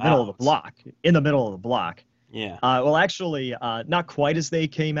they've come in the middle out. of the block. In the middle of the block. Yeah. Well, actually, not quite as they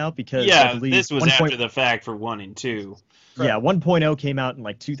came out because I I believe this was after the fact for 1 and 2. Yeah, 1.0 came out in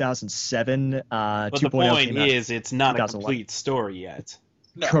like 2007. But the point is, it's not a 2011. complete story yet.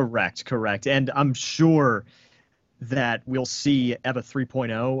 No. Correct. And I'm sure that we'll see EVA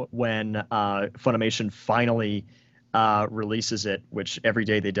 3.0 when Funimation finally releases it, which every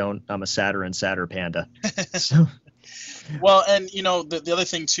day they don't, I'm a sadder and sadder panda. So. Well, and the other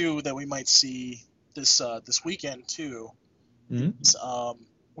thing too that we might see this weekend too, is,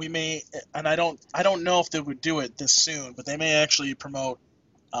 we may, and I don't know if they would do it this soon, but they may actually promote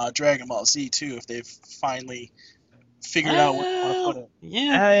Dragon Ball Z too if they've finally figured out what they want to put it.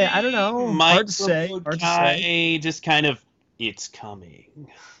 Yeah, I don't know. Hard to say. Just kind of, it's coming.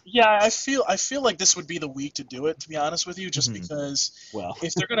 Yeah, I feel like this would be the week to do it, to be honest with you, just because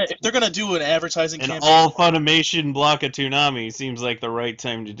if they're gonna do an advertising campaign, all Funimation block of Toonami seems like the right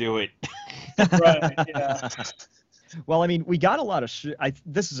time to do it. Right? Yeah. Well, I mean, we got a lot of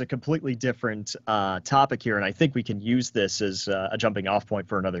this is a completely different topic here, and I think we can use this as a jumping off point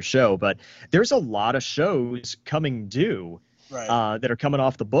for another show. But there's a lot of shows coming due. Right. That are coming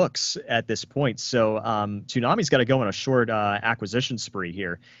off the books at this point. So Toonami's got to go on a short acquisition spree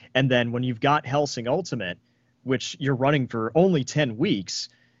here. And then when you've got Hellsing Ultimate, which you're running for only 10 weeks,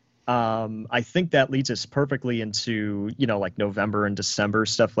 I think that leads us perfectly into, like November and December,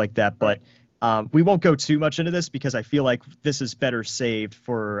 stuff like that. But we won't go too much into this because I feel like this is better saved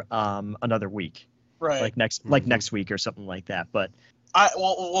for another week. Right. Like next week or something like that. But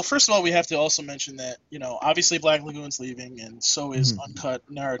well, first of all, we have to also mention that, obviously Black Lagoon's leaving, and so is Uncut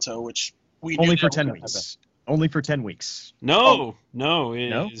Naruto, which we only for 10 weeks. Only for 10 weeks. No,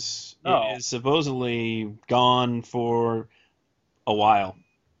 it is supposedly gone for a while.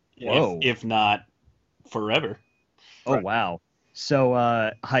 Whoa. If not forever. Oh, wow.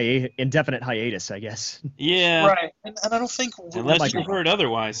 So indefinite hiatus, I guess. Yeah. Right. And I don't think... Unless you heard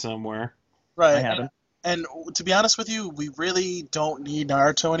otherwise somewhere. Right. I haven't. And to be honest with you, we really don't need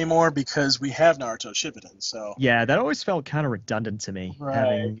Naruto anymore because we have Naruto Shippuden. So yeah, that always felt kind of redundant to me,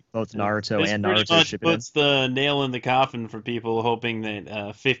 having both Naruto and Naruto much Shippuden. Puts the nail in the coffin for people hoping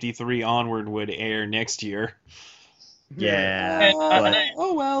that 53 onward would air next year. Yeah.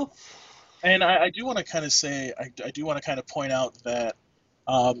 Oh well. And I do want to kind of say, I do want to kind of point out that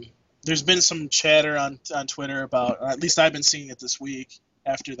there's been some chatter on Twitter about, or at least I've been seeing it this week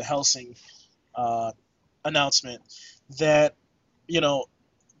after the Hellsing announcement, that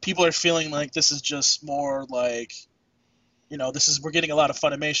people are feeling like this is just more like we're getting a lot of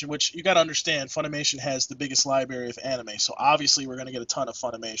Funimation, which you got to understand, Funimation has the biggest library of anime, so obviously we're going to get a ton of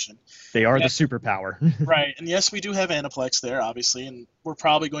Funimation. They are the superpower. Right, and yes, we do have Aniplex there, obviously, and we're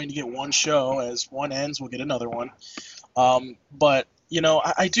probably going to get one show. As one ends, we'll get another one. But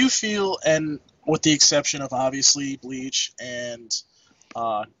I do feel, and with the exception of obviously Bleach and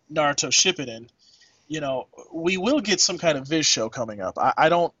Naruto Shippuden, we will get some kind of Viz show coming up. I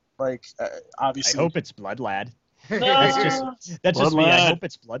don't obviously. I hope it's Blood Lad. No. That's just me. I hope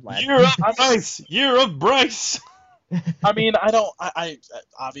it's Blood Lad. Year of Bryce. I mean, I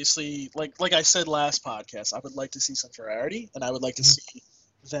obviously, like I said last podcast, I would like to see some variety, and I would like to see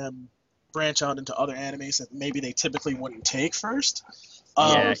them branch out into other animes that maybe they typically wouldn't take first.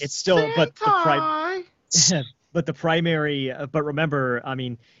 Yeah, it's still, but the primary. But remember, I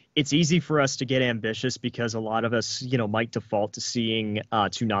mean, it's easy for us to get ambitious because a lot of us, might default to seeing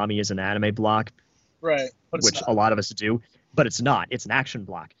Toonami as an anime block, right? Which a lot of us do, but it's not. It's an action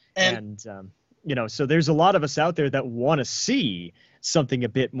block, and so there's a lot of us out there that want to see something a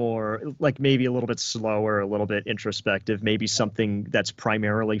bit more, like maybe a little bit slower, a little bit introspective, maybe something that's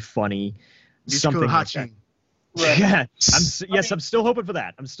primarily funny, something like that. Right. Yeah, I'm still hoping for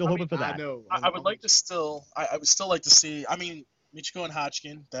that. I'm still hoping for that. I would like to still. I would still like to see. I mean, Michiko and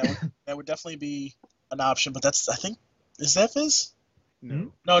Hotchkin. That would definitely be an option. But that's, I think, is that Viz?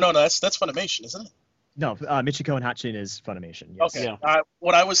 No. No. That's Funimation, isn't it? No, Michiko and Hotchkin is Funimation. Yes. Okay. Yeah.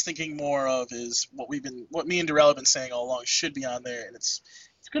 What I was thinking more of is what me and Darrell have been saying all along should be on there, and it's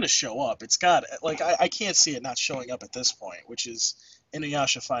going to show up. It's got I can't see it not showing up at this point, which is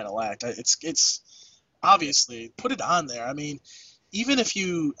Inuyasha Final Act. It's obviously put it on there. I mean, even if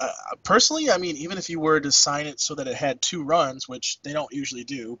you personally, I mean, even if you were to sign it so that it had 2 runs, which they don't usually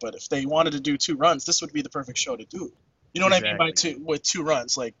do, but if they wanted to do 2 runs, this would be the perfect show to do. You know what I mean by with 2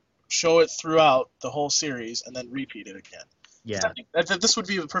 runs, like show it throughout the whole series and then repeat it again. Yeah. This would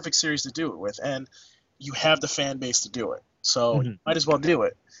be the perfect series to do it with, and you have the fan base to do it, so you might as well do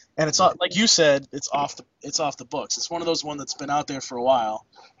it. And it's not, like you said, it's off the books. It's one of those that's been out there for a while.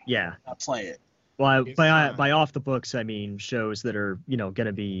 Yeah. Not play it. Well, by off the books, I mean shows that are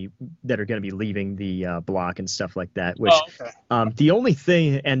gonna be leaving the block and stuff like that. Which the only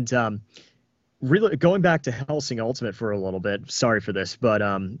thing, and really going back to Hellsing Ultimate for a little bit. Sorry for this, but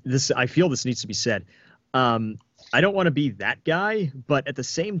I feel this needs to be said. I don't want to be that guy, but at the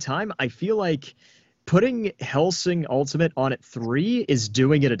same time, I feel like putting Hellsing Ultimate on at 3 is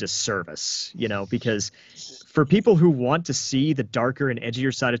doing it a disservice, because for people who want to see the darker and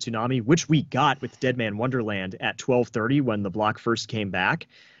edgier side of Toonami, which we got with Deadman Wonderland at 12:30 when the block first came back,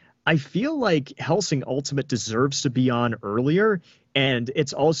 I feel like Hellsing Ultimate deserves to be on earlier, and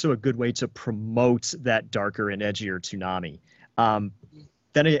it's also a good way to promote that darker and edgier Toonami.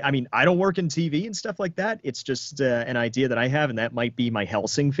 I don't work in TV and stuff like that. It's just an idea that I have, and that might be my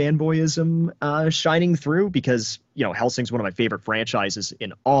Hellsing fanboyism shining through, because Hellsing's one of my favorite franchises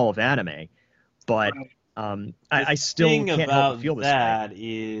in all of anime. But I still can't help but feel this that way.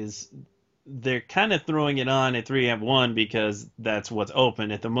 Is they're kind of throwing it on at 3M1 because that's what's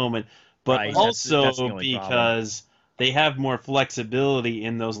open at the moment, but Right, also that's the only because they have more flexibility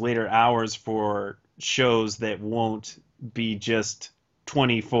in those later hours for shows that won't be just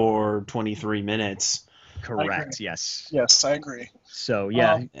 24, 23 minutes. Correct. Yes. Yes, I agree. It So is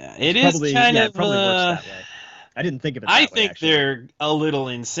kind of. It probably works that way. I didn't think of it that I way, think actually. they're a little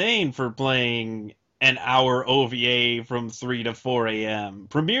insane for playing an hour OVA from 3 to 4 a.m.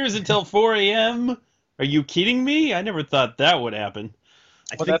 Premieres until 4 a.m.? Are you kidding me? I never thought that would happen.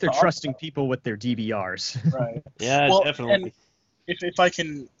 I think they're trusting people with their DVRs. Right. Yeah, Well, definitely. and if I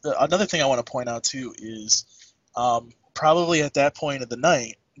can, another thing I want to point out too is probably at that point of the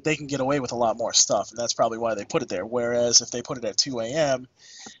night, they can get away with a lot more stuff, and that's probably why they put it there. Whereas if they put it at 2 a.m.,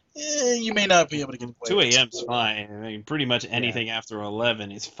 you may not be able to get away 2 with it. a.m.'s fine. I mean, pretty much anything after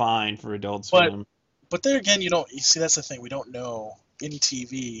 11 is fine for Adult Swim. But there again, you see, that's the thing. We don't know in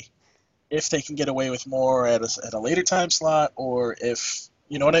TV if they can get away with more at a later time slot, or if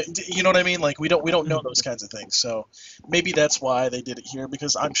you know what I mean. Like we don't know those kinds of things. So maybe that's why they did it here,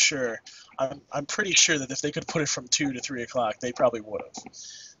 because I'm pretty sure that if they could put it from 2 to 3 o'clock, they probably would have.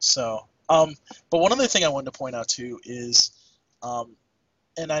 So, but one other thing I wanted to point out too is,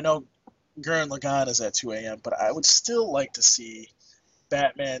 and I know Gurren Lagann is at 2 a.m., but I would still like to see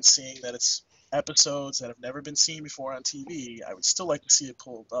Batman, seeing that it's episodes that have never been seen before on TV. I would still like to see it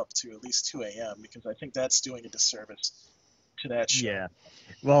pulled up to at least 2 a.m. because I think that's doing a disservice to that show. Yeah.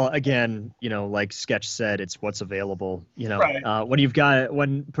 Well, again, like Sketch said, it's what's available. Right.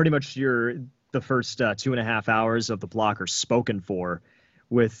 When pretty much the first 2.5 hours of the block are spoken for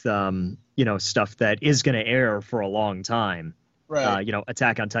with, stuff that is going to air for a long time. Right.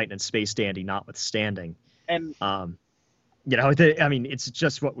 Attack on Titan and Space Dandy notwithstanding. And it's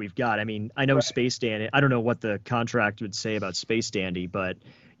just what we've got. I mean, I know Right. Space Dandy. I don't know what the contract would say about Space Dandy, but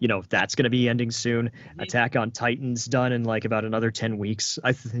that's going to be ending soon. Attack on Titan's done in like about another 10 weeks.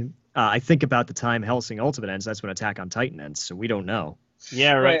 I think about the time Hellsing Ultimate ends, that's when Attack on Titan ends. So we don't know.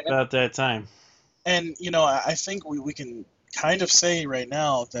 Yeah, right about that time. And I think we can kind of say right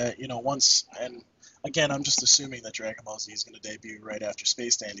now that once, and again, I'm just assuming that Dragon Ball Z is going to debut right after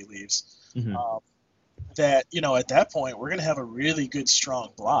Space Dandy leaves. Mhm. That at that point we're going to have a really good strong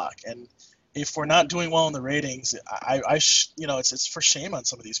block, and if we're not doing well in the ratings, it's for shame on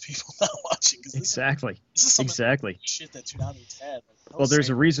some of these people not watching, because Exactly. this is some Exactly. of the shit that Toonami's had. Well, there's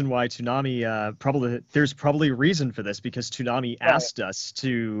a reason why Toonami there's probably a reason for this, because Toonami asked us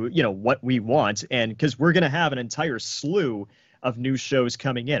to what we want, and because we're going to have an entire slew of new shows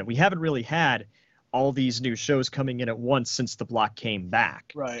coming in. We haven't really had all these new shows coming in at once since the block came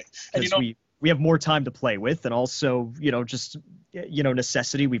back. Right. And Because we have more time to play with, and also just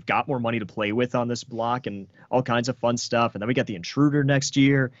necessity. We've got more money to play with on this block and all kinds of fun stuff. And then we got the Intruder next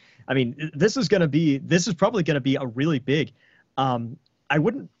year. I mean, this is probably going to be a really big. I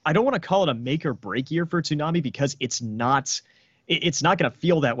don't want to call it a make or break year for Toonami, because it's not going to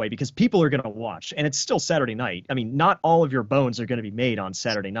feel that way, because people are going to watch, and it's still Saturday night. I mean, not all of your bones are going to be made on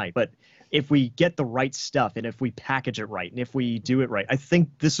Saturday night, but if we get the right stuff, and if we package it right, and if we do it right, I think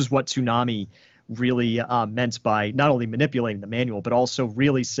this is what Toonami really meant by not only manipulating the manual, but also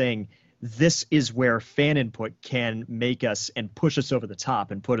really saying, this is where fan input can make us and push us over the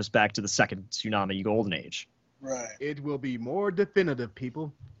top and put us back to the second Toonami golden age. Right. It will be more definitive,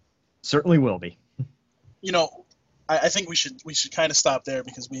 people. Certainly will be. You know, I think we should kind of stop there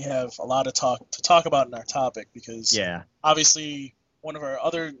because we have a lot of talk about in our topic. Because Yeah. obviously one of our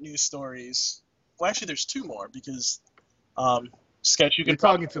other news stories. Well, actually, there's two more because Sketch. You're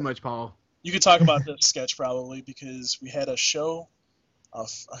talking too much, Paul. You could talk about this, Sketch, probably because we had a show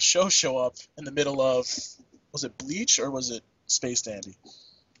show up in the middle of, was it Bleach or was it Space Dandy?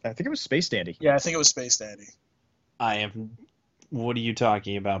 I think it was Space Dandy. Yeah, I think it was Space Dandy. What are you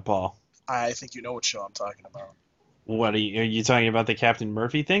talking about, Paul? I think you know what show I'm talking about. Are you talking about the Captain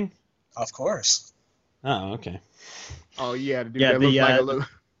Murphy thing? Of course. Oh, okay. Oh yeah, the dude Yeah, that looked like a little.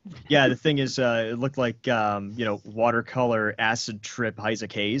 Yeah, the thing is, it looked like, watercolor acid trip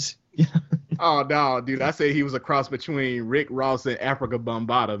Isaac Hayes. Oh no, dude! I say he was a cross between Rick Ross and Africa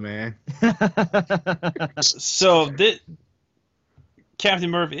Bombata, man. So Captain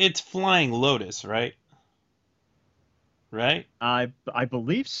Murphy, it's Flying Lotus, right? Right? I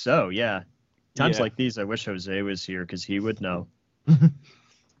believe so, yeah. Times Yeah. like these, I wish Jose was here because he would know.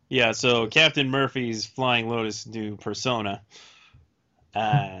 Yeah, so Captain Murphy's Flying Lotus new persona.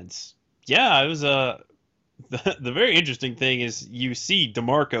 And yeah, it was the very interesting thing is you see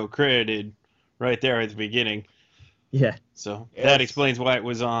DeMarco credited right there at the beginning. Yeah. So Yes. that explains why it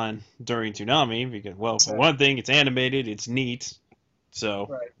was on during Toonami because, well, for one thing, it's animated, it's neat. So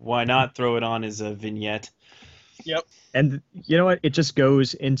Right. why not throw it on as a vignette? Yep. And you know what? It just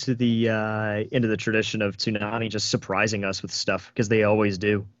goes into the tradition of Toonami just surprising us with stuff because they always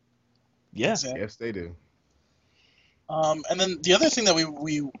do. Yeah. Exactly. Yes, they do. And then the other thing that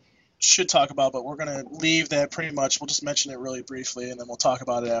we should talk about, but we're going to leave that pretty much. We'll just mention it really briefly, and then we'll talk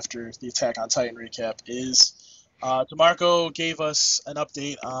about it after the Attack on Titan recap, is DeMarco gave us an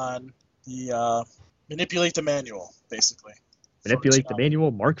update on the Manipulate the Manual, basically. Manipulate the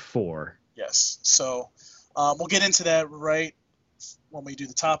Manual Mark IV. Yes. So we'll get into that right when we do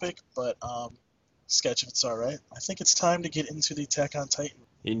the topic, but Sketch, if it's all right, I think it's time to get into the Attack on Titan.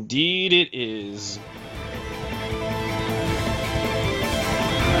 Indeed it is.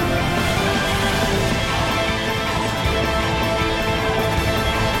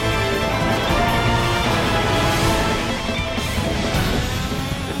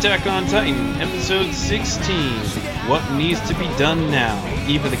 Attack on Titan, Episode 16. What needs to be done now?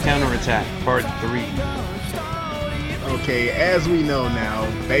 Eve of the Counterattack, Part 3. Okay, as we know now,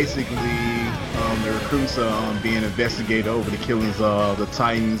 basically, the recruits are being investigated over the killings of the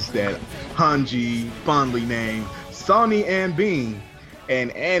Titans that Hanji fondly named Sonny and Bean, and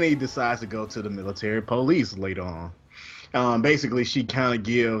Annie decides to go to the military police later on. Basically, she kind of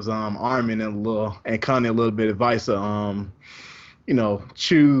gives Armin and Connie a little bit of advice.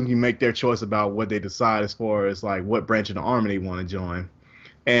 You make their choice about what they decide as far as like what branch of the army they want to join.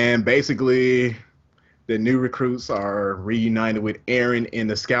 And basically, the new recruits are reunited with Eren in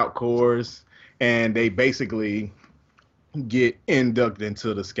the Scout Corps, and they basically get inducted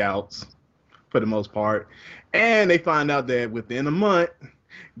into the Scouts for the most part. And they find out that within a month,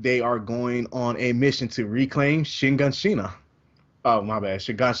 they are going on a mission to reclaim Shiganshina. Oh, my bad.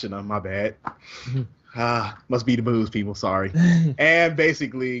 Shiganshina, my bad. Must be the booze, people. Sorry. And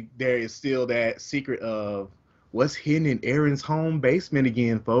basically, there is still that secret of what's hidden in Eren's home basement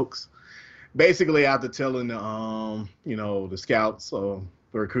again, folks. Basically, after telling the scouts, the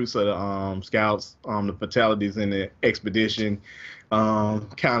recruits of the scouts, the fatalities in the expedition, kind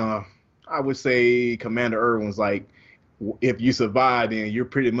of, I would say Commander Erwin's like, if you survive, then you're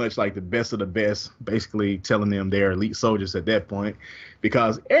pretty much like the best of the best, basically telling them they're elite soldiers at that point.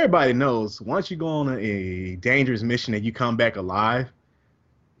 Because everybody knows once you go on a dangerous mission and you come back alive,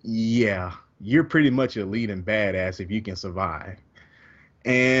 yeah, you're pretty much elite and badass if you can survive.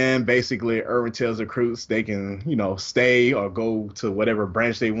 And basically, Erwin tells the recruits they can, stay or go to whatever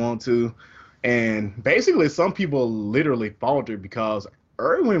branch they want to. And basically, some people literally faltered because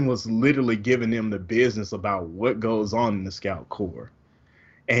Erwin was literally giving them the business about what goes on in the Scout Corps.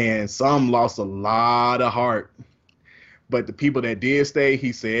 And some lost a lot of heart. But the people that did stay,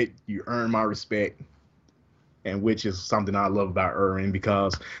 he said, you earn my respect. And which is something I love about Erwin,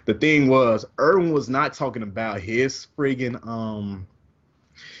 because the thing was, Erwin was not talking about his friggin'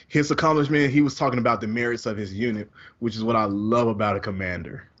 his accomplishment. He was talking about the merits of his unit, which is what I love about a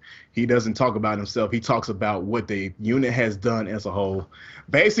commander. He doesn't talk about himself. He talks about what the unit has done as a whole.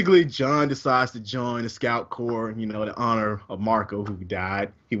 Basically, John decides to join the Scout Corps, in honor of Marco, who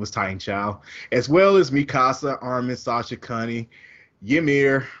died. He was Titan Child. As well as Mikasa, Armin, Sasha, Connie,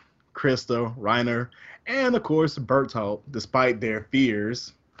 Ymir, Krista, Reiner, and, of course, Bertolt, despite their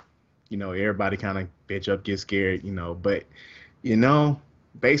fears everybody kind of bitch up, get scared, but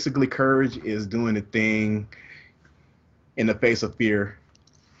basically courage is doing the thing in the face of fear.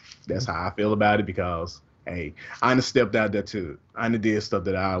 That's how I feel about it, because hey, I done stepped out there too. I done did stuff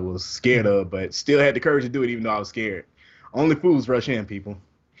that I was scared of, but still had the courage to do it even though I was scared. Only fools rush in, people.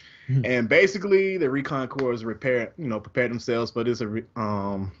 And basically, the Recon Corps prepared themselves for this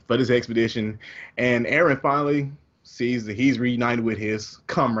expedition. And Eren finally sees that he's reunited with his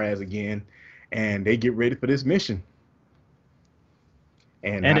comrades again, and they get ready for this mission.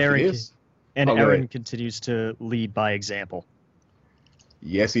 And Eren continues to lead by example.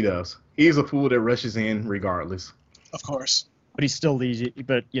 Yes, he does. He's a fool that rushes in regardless. Of course. But he still leads.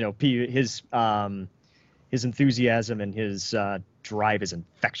 But his enthusiasm and his drive is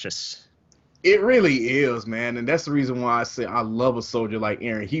infectious. It really is, man. And that's the reason why I say I love a soldier like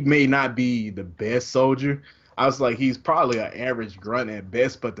Eren. He may not be the best soldier. I was like, he's probably an average grunt at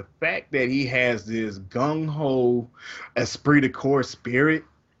best. But the fact that he has this gung-ho, esprit de corps spirit,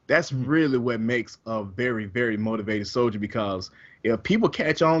 that's really what makes a very, very motivated soldier, because if people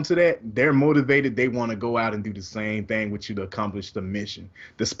catch on to that, they're motivated. They want to go out and do the same thing with you to accomplish the mission,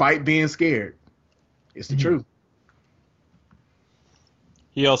 despite being scared. It's the truth.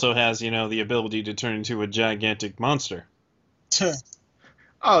 He also has, the ability to turn into a gigantic monster.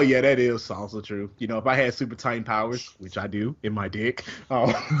 Oh, yeah, that is also true. If I had Super Titan powers, which I do in my dick. Oh,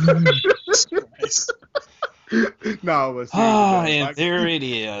 no, but and there it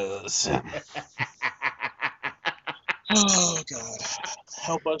is. Oh, God.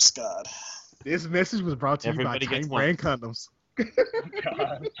 Help us, God. This message was brought to you Everybody by gets Titan one. Brand Condoms.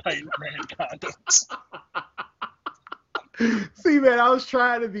 God, Titan Brand condoms. See, man, I was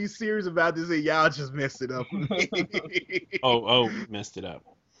trying to be serious about this, and y'all just messed it up. Oh, messed it up.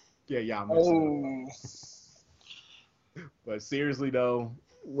 Yeah, y'all messed it up. But seriously, though,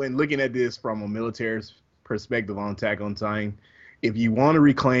 when looking at this from a military perspective on Attack on Titan, if you want to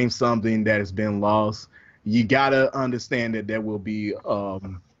reclaim something that has been lost, you gotta understand that there will be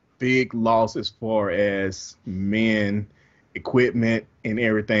big loss as far as men, equipment, and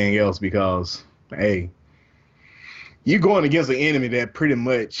everything else, because hey, you're going against an enemy that pretty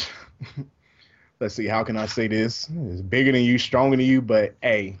much, let's see, how can I say this? Is bigger than you, stronger than you, but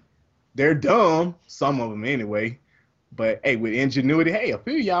hey, they're dumb, some of them anyway. But hey, with ingenuity, hey, a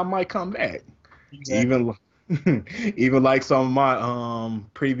few of y'all might come back. Exactly. Even like some of my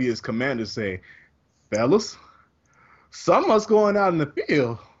previous commanders say, fellas, some of us going out in the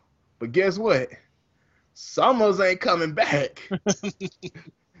field, but guess what? Some of us ain't coming back.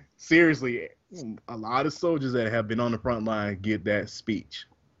 Seriously, a lot of soldiers that have been on the front line get that speech.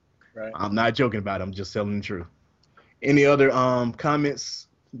 Right. I'm not joking about it. I'm just telling the truth. Any other comments,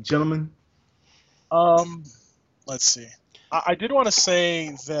 gentlemen? Let's see. I did want to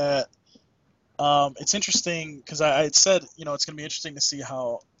say that it's interesting because I had said, it's going to be interesting to see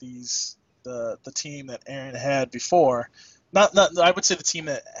how the team that Eren had before, not I would say the team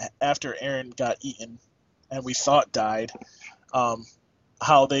that after Eren got eaten and we thought died,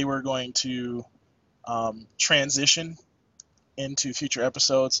 how they were going to transition into future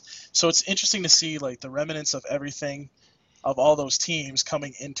episodes. So it's interesting to see like the remnants of everything of all those teams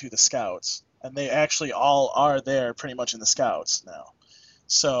coming into the Scouts, and they actually all are there pretty much in the Scouts now.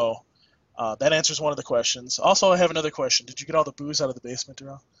 So that answers one of the questions. Also, I have another question. Did you get all the booze out of the basement,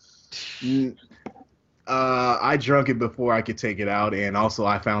 Darrell? I drunk it before I could take it out, and also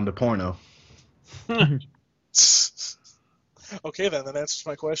I found the porno. Okay, then that answers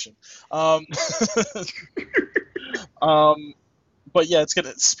my question. But yeah,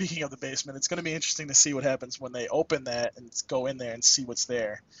 speaking of the basement, it's gonna be interesting to see what happens when they open that and go in there and see what's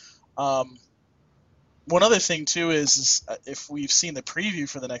there. One other thing too is if we've seen the preview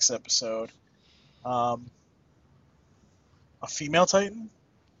for the next episode, a female Titan.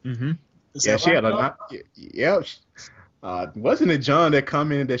 Mm-hmm. Yeah, she had a yeah. Wasn't it John that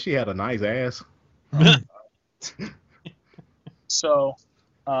commented that she had a nice ass? So,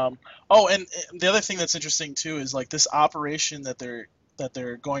 and the other thing that's interesting too is like this operation that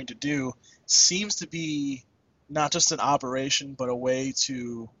they're going to do seems to be not just an operation, but a way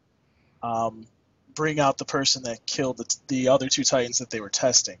to bring out the person that killed the other two Titans that they were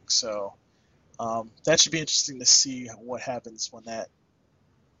testing. So that should be interesting to see what happens when that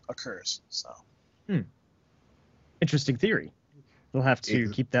occurs. So, interesting theory. We'll have to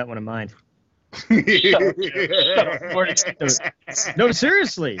keep that one in mind. No,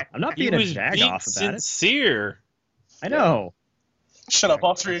 seriously, I'm not being a jag off about it. Sincere. I know. Shut up!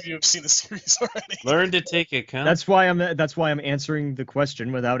 All three of you have seen the series already. Learn to take account. That's why I'm answering the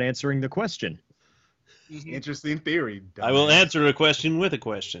question without answering the question. Interesting theory. I will answer a question with a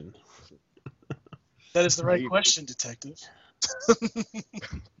question. That is the right You- question, Detective.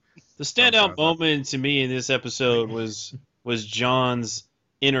 The standout Sometimes. moment to me in this episode was John's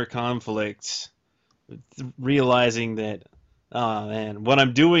inner conflict, realizing that, oh man, what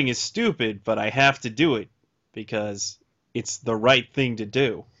I'm doing is stupid, but I have to do it because it's the right thing to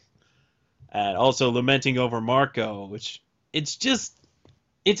do. And also lamenting over Marco, which it's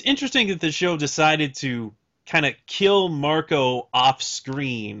interesting that the show decided to kind of kill Marco off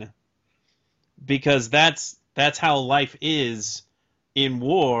screen, because that's how life is in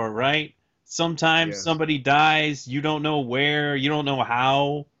war, right? Sometimes Yes. somebody dies, you don't know where, you don't know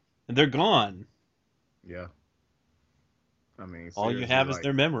how, and they're gone. Yeah. I mean, All you seriously, have is like,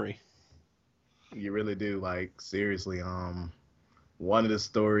 their memory. you really do. Like, seriously, one of the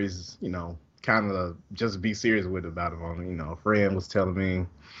stories, kind of just be serious with about it. A friend was telling me,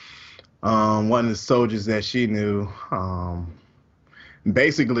 one of the soldiers that she knew,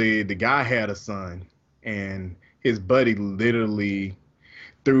 basically the guy had a son, and his buddy literally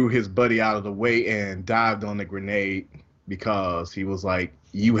threw his buddy out of the way and dived on the grenade because he was like,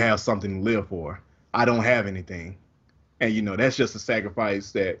 "You have something to live for. I don't have anything." And that's just a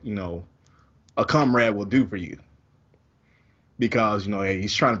sacrifice that a comrade will do for you, because hey,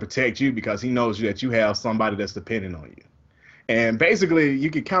 he's trying to protect you because he knows that you have somebody that's dependent on you. And basically, you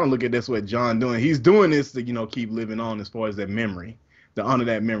can kind of look at this what John doing. He's doing this to keep living on as far as that memory, to honor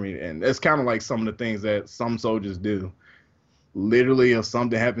that memory. And that's kind of like some of the things that some soldiers do. Literally, if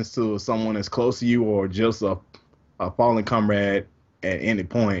something happens to someone that's close to you or just a fallen comrade at any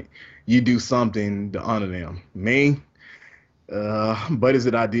point, you do something to honor them. Me, buddies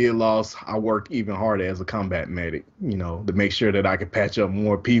that I did lost, I work even harder as a combat medic, to make sure that I can patch up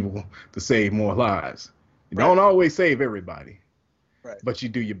more people to save more lives. You Right. don't always save everybody, Right. but you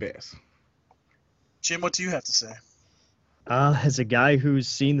do your best. Jim, what do you have to say? As a guy who's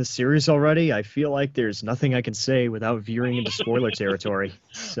seen the series already, I feel like there's nothing I can say without veering into spoiler territory.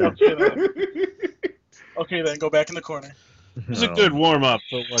 So, Okay, then go back in the corner. It was a good warm-up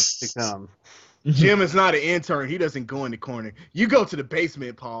for what's to come. Jim is not an intern. He doesn't go in the corner. You go to the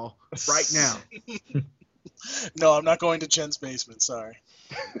basement, Paul, right now. No, I'm not going to Jen's basement. Sorry.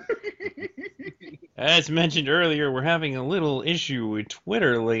 As mentioned earlier, we're having a little issue with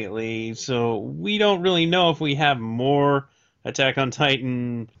Twitter lately, so we don't really know if we have more Attack on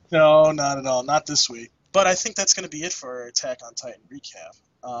Titan. No, not at all. Not this week. But I think that's going to be it for our Attack on Titan recap.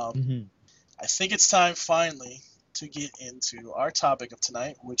 Mhm. I think it's time finally to get into our topic of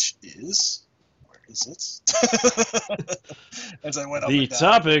tonight, which is... Where is it? As I went up The and down.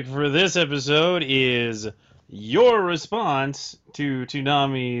 topic for this episode is your response to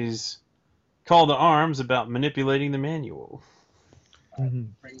Toonami's call to arms about manipulating the manual. Mhm.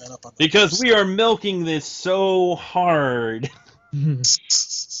 Bring that up on the Because we are milking this so hard.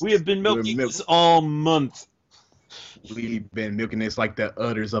 Mhm. We have been milking milk- this all month. We've been milking this like the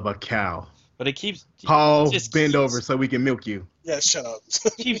udders of a cow. But it keeps Paul, just bend keeps- over so we can milk you. Yeah, shut up.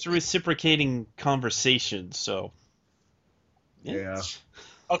 keeps reciprocating conversation, so Yeah.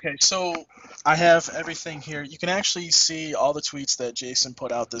 Okay, so I have everything here. You can actually see all the tweets that Jason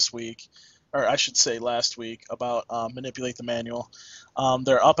put out this week, or I should say last week, about Manipulate the Manual.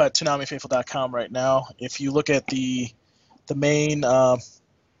 They're up at ToonamiFaithful.com right now. If you look at the main, I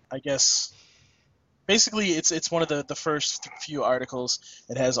guess, basically it's one of the first few articles.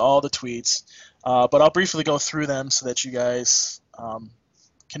 It has all the tweets, but I'll briefly go through them so that you guys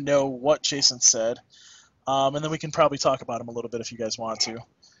can know what Jason said. And then we can probably talk about him a little bit if you guys want to.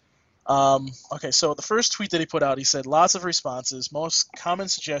 Okay, so the first tweet that he put out, he said, lots of responses. Most common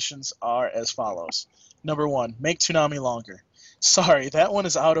suggestions are as follows. Number 1, make Toonami longer. Sorry, that one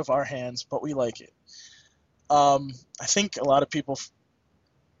is out of our hands, but we like it. I think a lot of people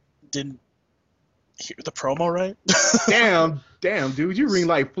didn't hear the promo right. Damn, dude, you ring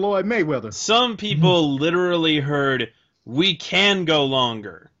like Floyd Mayweather. some people literally heard, we can go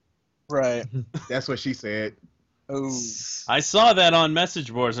longer. Right. That's what she said. Oh. I saw that on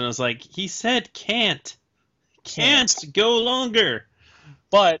message boards and I was like, he said can't go longer.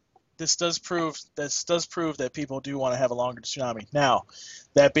 But this does prove that people do want to have a longer Toonami. Now,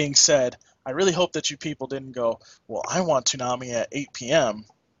 that being said, I really hope that you people didn't go, well, I want Toonami at 8 p.m.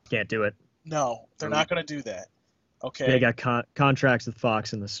 Can't do it. No, they're not going to do that. Okay. They got contracts with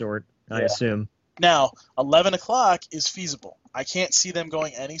Fox and the sort, I Yeah. assume. Now, 11 o'clock is feasible. I can't see them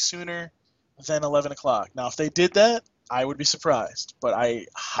going any sooner than 11 o'clock. Now, if they did that, I would be surprised. But I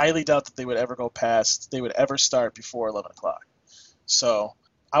highly doubt that they would ever start before 11 o'clock. So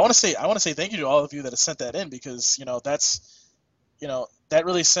I want to say thank you to all of you that have sent that in, because, that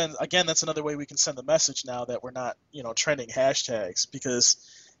really sends, again, that's another way we can send the message now that we're not, trending hashtags, because,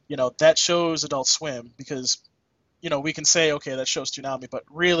 that show's Adult Swim because, we can say, okay, that show's Toonami, but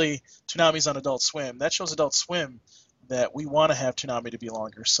really, Toonami's on Adult Swim. That show's Adult Swim that we want to have Toonami to be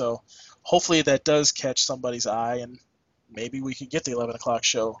longer. So hopefully that does catch somebody's eye, and maybe we could get the 11 o'clock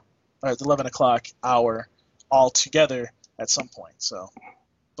show, or the 11 o'clock hour all together at some point. So,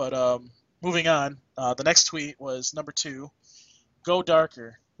 but moving on, the next tweet was number 2, Go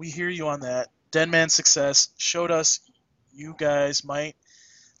Darker. We hear you on that. Deadman's Success showed us you guys might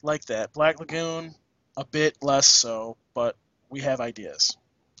like that. Black Lagoon, a bit less so, but we have ideas.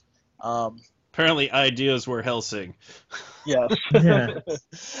 Apparently, ideas were Hellsing. Yeah. Yeah.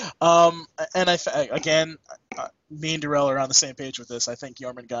 And again, me and Darrell are on the same page with this. I think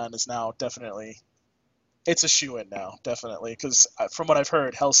Jormungand is now definitely, it's a shoe-in now, definitely, because from what I've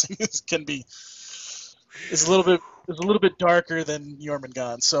heard, Hellsing is a little bit darker than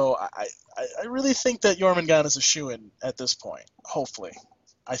Jormungand. So I really think that Jormungand is a shoe-in at this point. Hopefully,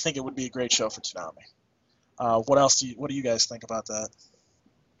 I think it would be a great show for Toonami. What do you guys think about that?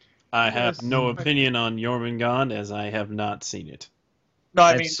 I have no opinion on Jormungand as I have not seen it. No,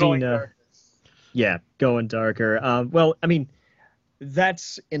 I I've mean seen, going darker. Yeah, going darker. Well, I mean,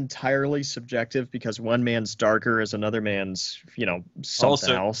 that's entirely subjective because one man's darker is another man's, something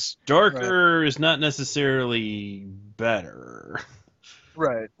Also, else. Darker is not necessarily better.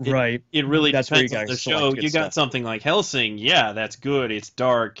 Right. Right. It really That's where you depends on the gotta select show. good You got stuff. something like Hellsing, yeah, that's good. It's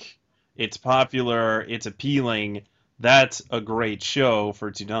dark, it's popular, it's appealing. That's a great show for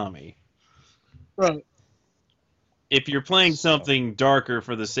Toonami. Right. If you're playing something darker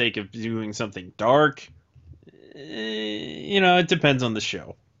for the sake of doing something dark, it depends on the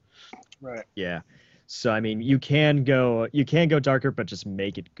show. Right. Yeah. So I mean, you can go darker, but just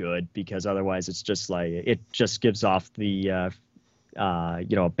make it good because otherwise it's just like it just gives off the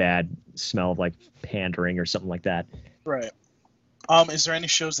a bad smell of like pandering or something like that. Right. Is there any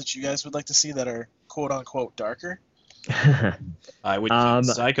shows that you guys would like to see that are quote unquote darker? I would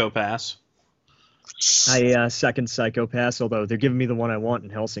keep Psycho-Pass. I second Psycho-Pass, although they're giving me the one I want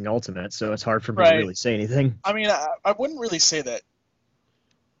in Hellsing Ultimate, so it's hard for me Right. to really say anything. I mean, I wouldn't really say that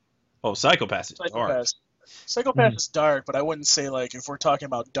Oh, Psycho-Pass is dark. Psycho-Pass. Psycho-Pass is dark, but I wouldn't say like if we're talking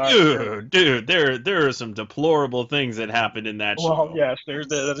about dark. Dude, there are some deplorable things that happened in that show. Well, yes,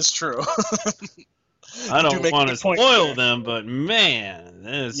 that is true. I You do don't make a want to good point spoil there. them, but man,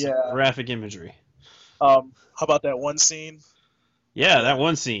 that is Yeah. graphic imagery. How about that one scene? Yeah, that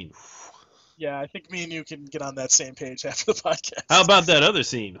one scene. Yeah, I think me and you can get on that same page after the podcast. How about that other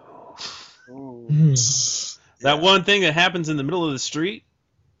scene? Ooh. That one thing that happens in the middle of the street?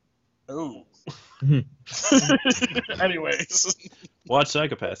 Ooh. Anyways, Watch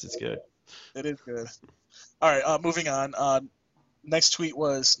Psycho-Pass, it's good. it is good. All right, moving on. Next tweet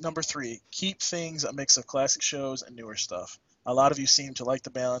was number 3. Keep things a mix of classic shows and newer stuff. A lot of you seem to like the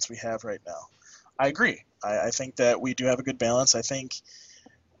balance we have right now. I agree. I think that we do have a good balance. I think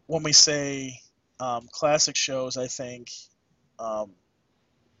when we say classic shows, I think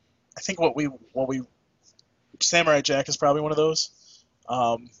what we Samurai Jack is probably one of those.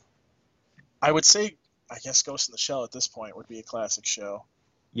 I would say, I guess Ghost in the Shell at this point would be a classic show.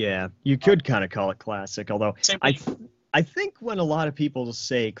 Yeah, you could kind of call it classic, although Same I think when a lot of people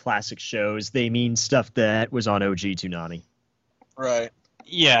say classic shows, they mean stuff that was on OG Toonami. Right.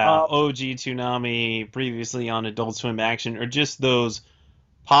 Yeah, OG Toonami, previously on Adult Swim Action, or just those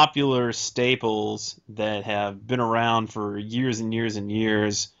popular staples that have been around for years and years and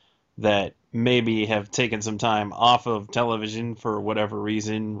years that maybe have taken some time off of television for whatever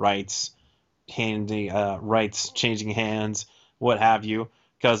reason, rights changing hands, what have you.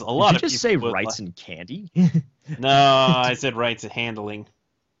 Because a lot Did of you just people say would rights and candy? No, I said rights and handling.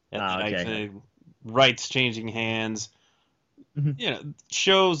 And Ah, then I okay. said rights changing hands. Mhm.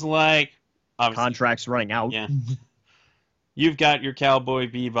 Shows like obviously, Contracts running out. Yeah. You've got your Cowboy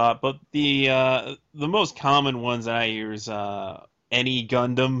Bebop, but the most common ones that I hear is Any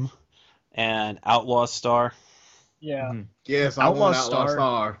Gundam and Outlaw Star. Yeah. Yes, I Outlaw want Outlaw Star.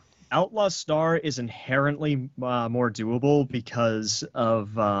 Star. Outlaw Star is inherently more doable because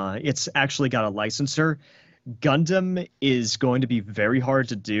of it's actually got a licensor. Gundam is going to be very hard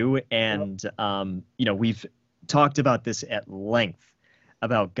to do, and we've talked about this at length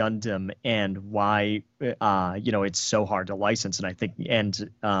about Gundam and why it's so hard to license. And I think,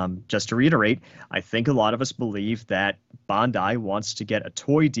 just to reiterate, I think a lot of us believe that Bandai wants to get a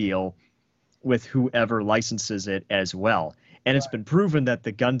toy deal with whoever licenses it as well. And it's been proven that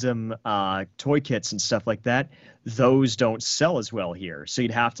the Gundam toy kits and stuff like that, those don't sell as well here. So you'd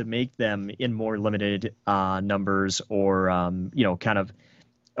have to make them in more limited numbers or,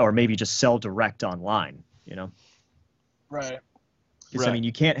 or maybe just sell direct online, Right. Because Right. I mean,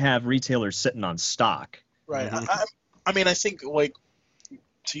 you can't have retailers sitting on stock. Right. Mhm. I mean, I think like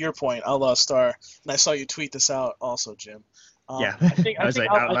to your point, Outlaw Star, and I saw you tweet this out also, Jim. Yeah, I was think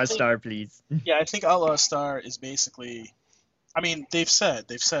like, Outlaw Star, please. yeah, I think Outlaw Star is basically. I mean, they've said,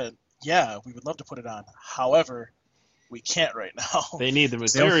 yeah, we would love to put it on. However, we can't right now. They need the They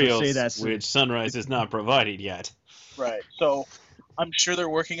also say materials, that's- which Sunrise is not provided yet. Right. So I'm sure they're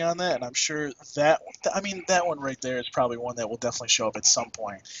working on that, and I'm sure that. I mean, that one right there is probably one that will definitely show up at some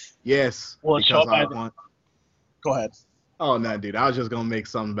point. Yes. Well, it show because up I by want. Go ahead. Oh no, dude! I was just gonna make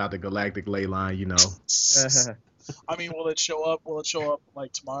something about the galactic ley line, you know. I mean, will it show up? Will it show up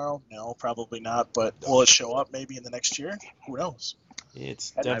like tomorrow? No, probably not. But will it show up maybe in the next year? Who knows?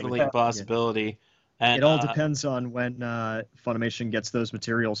 It's I would definitely bet. a possibility. And, It all depends on when Funimation gets those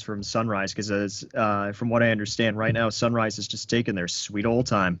materials from Sunrise, because from what I understand, right now Sunrise is just taking their sweet old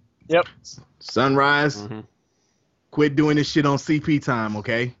time. Yep. Sunrise, Mhm. quit doing this shit on CP time,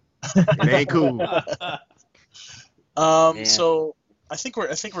 okay? It ain't cool. Man. So I think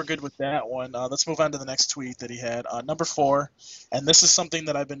we're good with that one. Let's move on to the next tweet that he had. Number 4, and this is something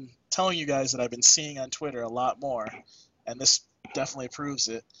that I've been telling you guys that I've been seeing on Twitter a lot more, and this definitely proves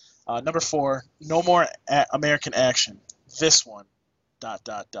it. Number 4, no more American action. This one. ... Not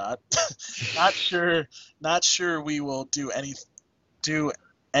sure we will do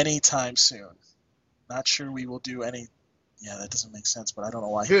anytime soon. Not sure we will do any. Yeah, that doesn't make sense, but I don't know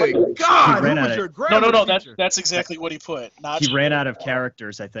why. Good God, He ran who out was of- your grammar No. teacher? That's exactly what he put. Not He ran sure. out of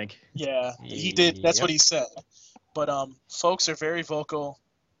characters, I think. Yeah, he did. That's Yep. what he said. But folks are very vocal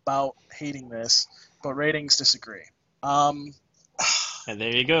about hating this, but ratings disagree. And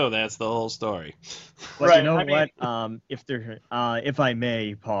there you go. That's the whole story. But Right, you know I mean- what? If I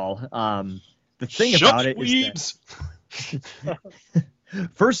may, Paul, the thing Shut about it is weebs! that,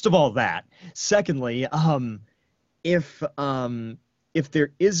 first of all, that. Secondly, if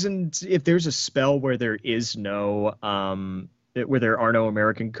there's a spell where there is no where there are no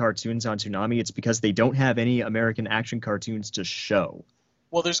American cartoons on Toonami, it's because they don't have any American action cartoons to show.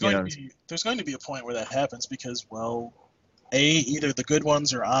 Well, there's going You know. to be a point where that happens because, well, either the good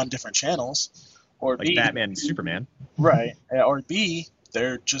ones are on different channels, or Like B, Batman and Superman. right, or B,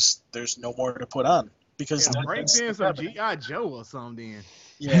 there's no more to put on because Yeah, break that's in some happening. G.I. Joe or something then.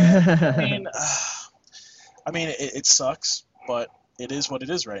 Yeah, I mean, it sucks, but it is what it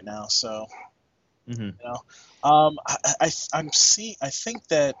is right now. So, Mhm.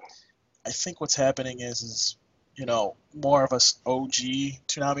 I think what's happening is more of us OG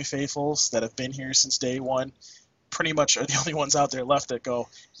Toonami faithfuls that have been here since day one, pretty much are the only ones out there left that go,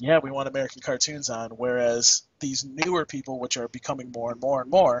 yeah, we want American cartoons on. Whereas these newer people, which are becoming more and more and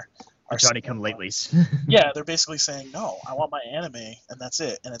more, are Johnny come latelys. yeah, they're basically saying, no, I want my anime, and that's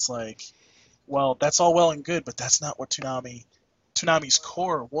it. And it's like, well, that's all well and good, but that's not what Toonami's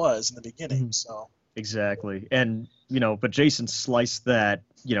core was in the beginning. Mhm. So Exactly. And, but Jason sliced that,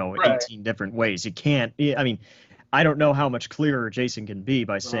 Right. 18 different ways. You can't, I mean, I don't know how much clearer Jason can be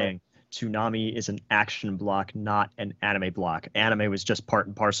by saying Toonami is an action block, not an anime block. Anime was just part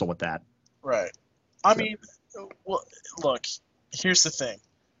and parcel with that. right. I mean, well, look, here's the thing,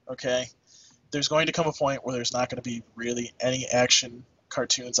 okay? There's going to come a point where there's not going to be really any action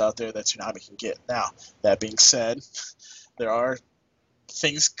cartoons out there that Toonami can get. Now, that being said, there are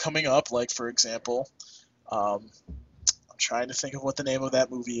things coming up, like, for example, I'm trying to think of what the name of that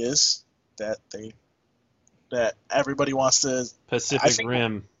movie is that everybody wants to. Pacific think-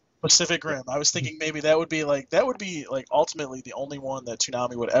 Rim. Pacific Rim. I was thinking maybe that would be like ultimately the only one that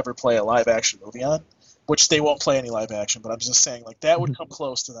Toonami would ever play a live action movie on, which they won't play any live action. But I'm just saying like that would come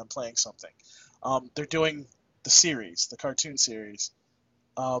close to them playing something. They're doing the series, the cartoon series.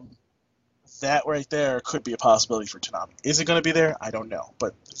 That right there could be a possibility for Toonami. Is it going to be there? I don't know.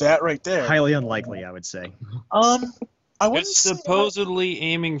 But that right there, Highly unlikely, I would say. I wouldn't It's say supposedly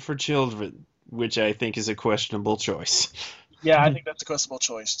aiming for children, which I think is a questionable choice. Yeah, I think that's a questionable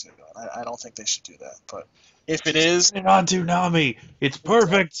choice too. I don't think they should do that. But if it is, Put it on Toonami. It's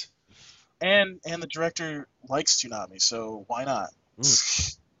perfect. and the director likes Toonami, so why not?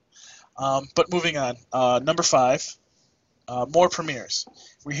 Mm. But moving on, number 5, more premieres.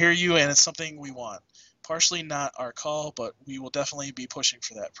 We hear you, and it's something we want. Partially not our call, but we will definitely be pushing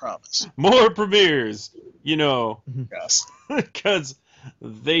for that promise. More premieres. Yes. Because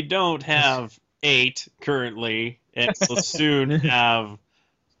they don't have 8 currently, and will soon have.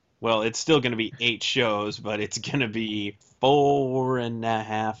 Well, it's still going to be 8 shows, but it's going to be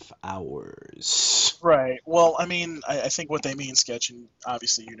 4.5 hours. Right. Well, I mean, I think what they mean, Sketch, and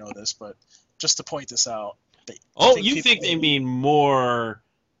obviously you know this, but just to point this out. Oh, think you people- think they mean more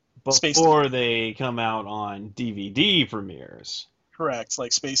Space before they come out on DVD premieres? Correct,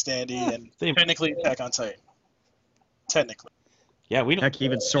 like Space Dandy and They- technically Attack on Titan. Technically. Yeah, we don't. Heck,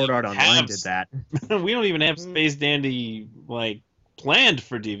 even Sword Art Online did that. We don't even have Space Dandy like planned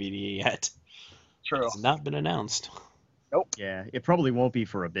for DVD yet. True. It's not been announced. Yeah, it probably won't be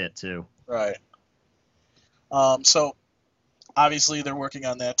for a bit, too. Right. So obviously they're working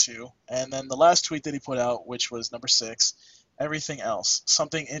on that too. And then the last tweet that he put out, which was number 6, everything else,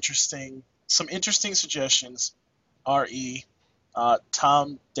 something interesting, some interesting suggestions, re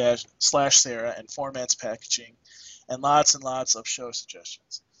Tom-/Sarah and formats packaging, and lots of show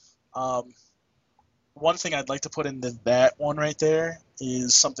suggestions. One thing I'd like to put into that one right there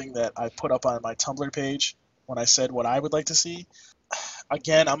is something that I put up on my Tumblr page when I said what I would like to see.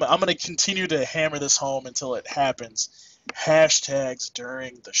 Again, I'm going to continue to hammer this home until it happens. Hashtags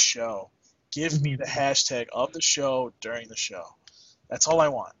during the show. Give me the hashtag of the show during the show. That's all I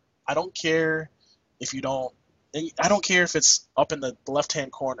want. I don't care if you don't. I don't care if it's up in the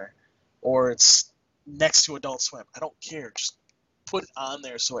left-hand corner or it's next to Adult Swim. I don't care. Just put it on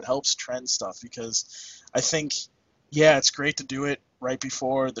there so it helps trend stuff, because I think, yeah, it's great to do it right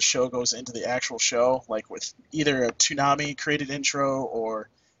before the show goes into the actual show, like with either a Toonami created intro or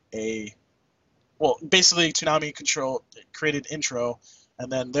basically Toonami created intro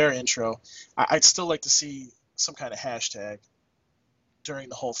and then their intro. I'd still like to see some kind of hashtag during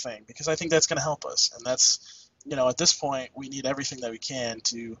the whole thing, because I think that's going to help us. And that's, at this point, we need everything that we can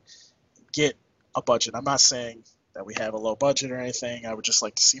to get a budget. I'm not saying that we have a low budget or anything. I would just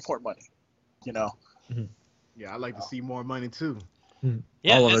like to see more money, Yeah, I'd like to see more money too.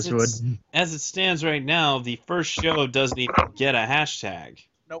 Yeah, All of as us would. As it stands right now, the first show doesn't even get a hashtag.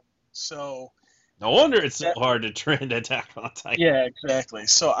 So No wonder it's so hard to trend Attack on Titan. yeah, exactly.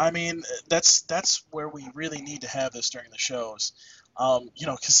 So I mean, that's where we really need to have this during the shows,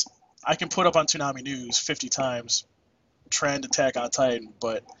 because I can put up on Toonami News 50 times trend Attack on Titan,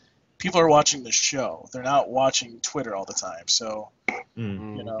 but people are watching the show. They're not watching Twitter all the time. So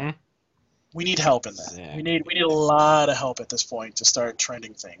Mhm. we need help in that. Exactly. We need a lot of help at this point to start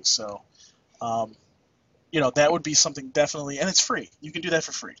trending things. So, that would be something definitely, and it's free. You can do that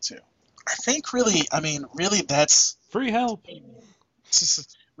for free too. I think really that's Free help.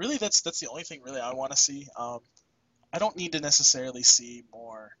 really that's the only thing really I want to see. I don't need to necessarily see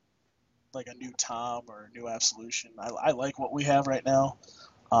more like a new Tom or a new Absolution. I like what we have right now.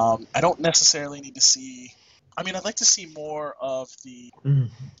 I don't necessarily need to see. I mean, I'd like to see more of the.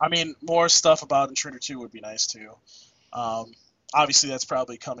 More stuff about Intruder 2 would be nice too. Obviously, that's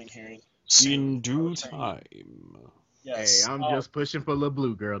probably coming here soon. In due time. Yes. Hey, I'm just pushing for Lil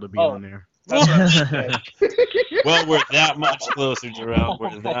Blue Girl to be Oh. on there. That's what I was saying. Well, we're that much closer, Jarrell.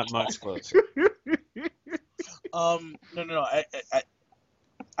 We're that much closer. No.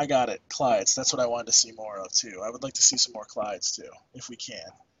 I got it. Clydes. That's what I wanted to see more of too. I would like to see some more Clydes too, if we can.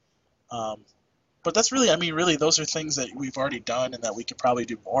 But that's really, those are things that we've already done and that we could probably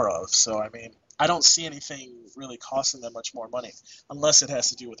do more of. So, I don't see anything really costing that much more money, unless it has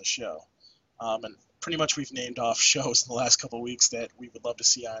to do with a show. And pretty much we've named off shows in the last couple of weeks that we would love to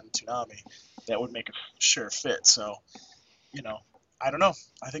see on Toonami that would make a sure fit. So, I don't know.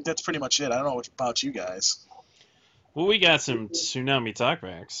 I think that's pretty much it. I don't know about you guys. Well, we got some Toonami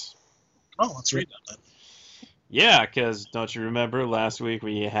talkbacks. Oh, let's read them then. Yeah, because don't you remember last week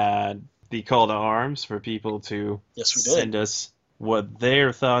we had the call to arms for people to Yes, we send did. us what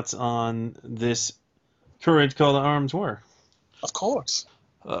their thoughts on this current call to arms were. Of course.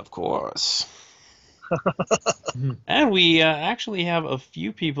 Of course. And we actually have a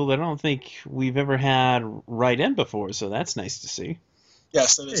few people that I don't think we've ever had write in before, so that's nice to see.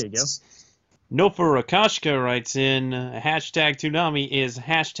 Yes, that is. There you go. Nofa Rakashka writes in, hashtag Toonami is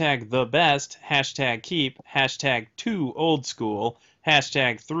hashtag the best, hashtag keep, hashtag 2 old school,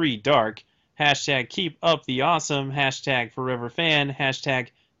 hashtag 3 dark, hashtag keep up the awesome, hashtag forever fan, hashtag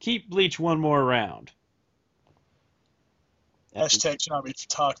keep Bleach one more round. Hashtag Toonami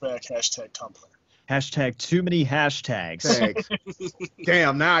Talkback, hashtag Tumblr. Hashtag too many hashtags. Tags.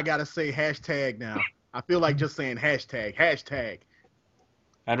 Damn, now I gotta say hashtag now. I feel like just saying hashtag. Hashtag.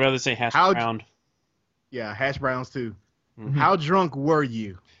 I'd rather say hash How'd- round. Yeah, hash browns too. Mhm. How drunk were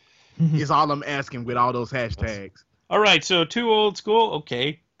you? Is all I'm asking with all those hashtags. All right, so 2 old school,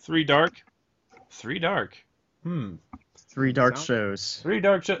 okay. 3 dark. 3 dark. 3 dark shows. 3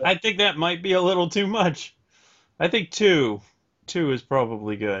 dark. I think that might be a little too much. I think 2. 2 is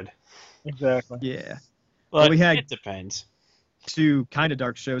probably good. Exactly. Yeah. But we had- it depends. 2 kind of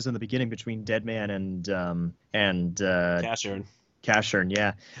dark shows in the beginning between Deadman and Cashern. Cashern,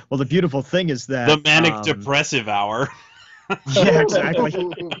 yeah. Well, the beautiful thing is that The manic depressive hour. Yeah, exactly.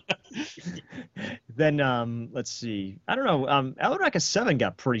 Then let's see. I don't know. Eureka 7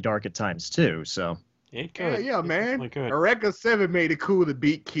 got pretty dark at times too. So It Yeah, could. yeah, man. It could. Eureka 7 made it cool to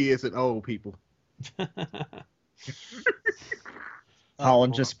beat kids and old people.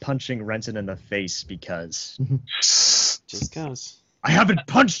 Holland just punching Renton in the face because Just goes. I haven't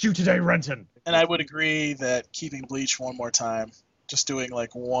punched you today, Renton. And I would agree that keeping Bleach one more time, just doing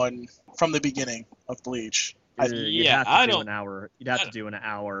like one from the beginning of Bleach. You'd Yeah, have to I do don't- an hour. You'd have to do an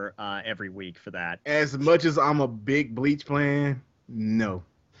hour every week for that. As much as I'm a big Bleach fan, no.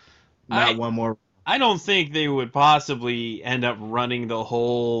 Not one more. I don't think they would possibly end up running the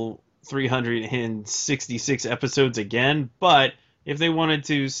whole 366 episodes again, but if they wanted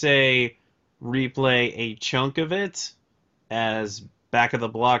to, say, replay a chunk of it as back of the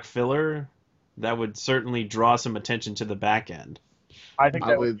block filler, that would certainly draw some attention to the back end. I think I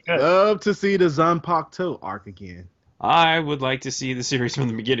that would would be good. love to see the Zanpakuto arc again. I would like to see the series from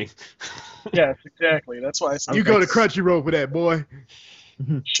the beginning. Yes, exactly. That's why I said You go to Crunchyroll for that, boy.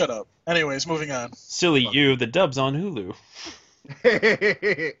 shut up. Anyways, moving on. Silly you, the dub's on Hulu.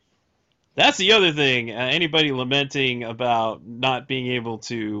 That's the other thing. Anybody lamenting about not being able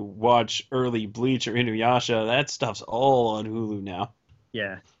to watch early Bleach or Inuyasha, that stuff's all on Hulu now.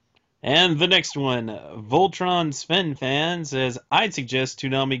 Yeah. And the next one, Voltron Sven fan says, I'd suggest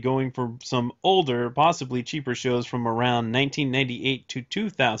Toonami going for some older, possibly cheaper shows from around 1998 to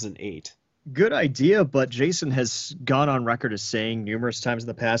 2008. Good idea, but Jason has gone on record as saying numerous times in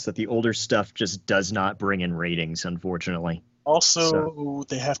the past that the older stuff just does not bring in ratings, unfortunately. Also,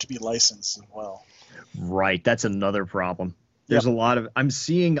 they have to be licensed as well. Right, that's another problem. There's a lot of I'm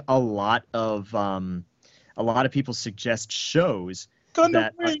seeing a lot of people suggest shows Gundam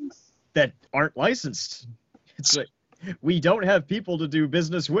that Wing. that aren't licensed. It's like we don't have people to do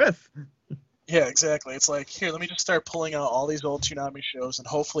business with. Yeah, exactly. It's like, here, let me just start pulling out all these old Toonami shows, and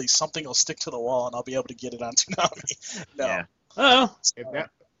hopefully something will stick to the wall, and I'll be able to get it on Toonami. No. Yeah. Oh,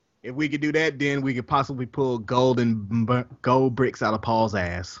 If we could do that, then we could possibly pull gold bricks out of Paul's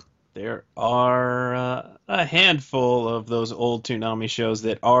ass. there are a handful of those old Toonami shows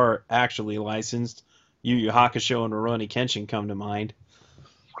that are actually licensed. Yu Yu Hakusho and Rurouni Kenshin come to mind.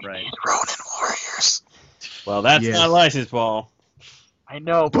 Right. Ronin Warriors. Well, that's Yes. not licensed, Paul. I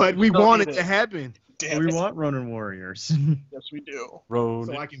know, But we still want need it to happen Damn We it. want Ronin Warriors. Yes, we do. Ronin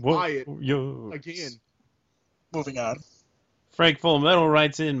So I can buy it Warriors. again. Moving on. Frank Full Metal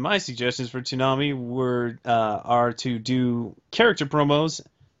writes in, my suggestions for Toonami are to do character promos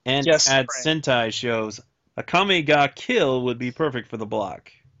and Yes, add Frank. Sentai shows. Akame ga Kill would be perfect for the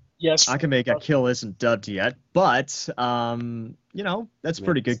block. Yes. Akame ga Kill isn't dubbed yet, but that's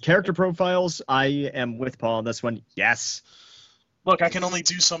pretty good. Character profiles, I am with Paul on this one. Yes. Look, I can only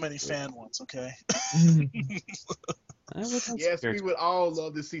do so many fan ones, okay? Yes, we would all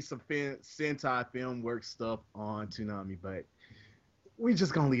love to see some Sentai film work stuff on Toonami, but we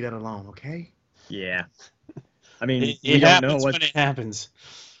just gonna leave that alone, okay? Yeah. I mean, It we don't know happens what when it happens.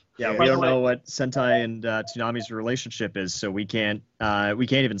 Yeah, Yeah. we don't know what Sentai and Toonami's relationship is, so we can't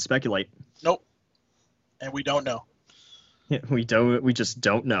even speculate. Nope. And we don't know. We just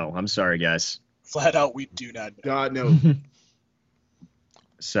don't know. I'm sorry, guys. Flat out, we do not know. God knows.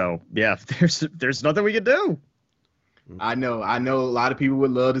 So yeah, there's nothing we can do. I know a lot of people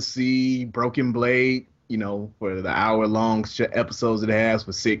would love to see Broken Blade, for the hour-long episodes it has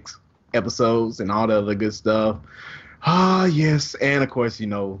for 6 episodes and all the other good stuff. Ah, yes. And, of course,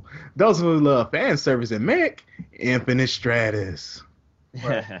 those who love fan service and mech, Infinite Stratus.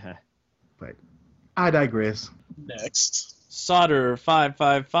 But I digress. Next.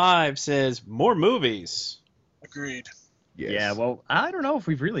 Solder555 says, more movies. Agreed. Yes. Yeah, well, I don't know if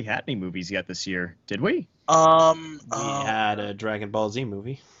we've really had any movies yet this year. Did we? We had a Dragon Ball Z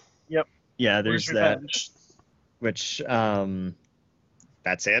movie. Yeah, there's Where's that. Revenge? Which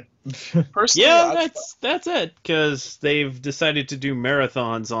that's it. Personally, Yeah, that's it, because they've decided to do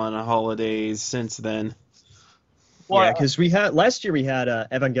marathons on holidays since then. Well, Yeah, because last year we had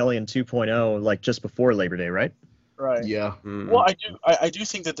Evangelion 2.0 like just before Labor Day, right? right. Yeah. Mm. Well, I do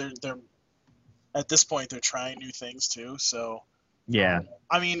think that they're at this point they're trying new things too. So Yeah.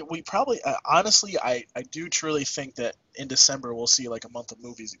 I mean, we probably honestly I do truly think that in December we'll see like a month of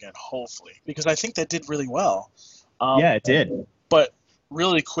movies again, hopefully, because I think that did really well. Yeah, it did. But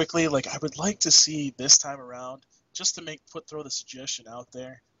really quickly, like I would like to see this time around, just to throw the suggestion out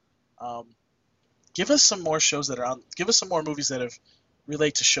there. Give us some more shows that are on. Give us some more movies that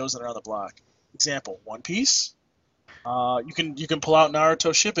relate to shows that are on the block. Example: One Piece. You can pull out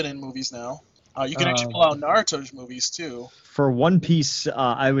Naruto Shippuden movies now. You can actually pull out Naruto's movies too. For One Piece,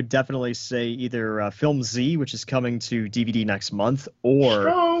 I would definitely say either Film Z, which is coming to DVD next month, or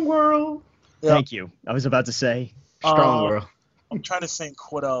Strong World. Yeah. Thank you. I was about to say. Strong world. I'm trying to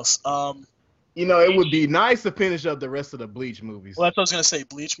think what else. You know, it would be nice to finish up the rest of the Bleach movies. Well, that's what I was gonna say.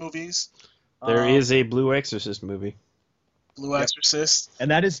 Bleach movies. There is a Blue Exorcist movie. Blue Exorcist. And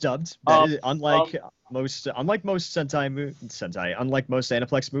that is dubbed. Unlike most Sentai, unlike most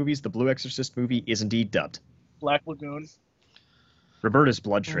Aniplex movies, the Blue Exorcist movie is indeed dubbed. Black Lagoon. Roberta's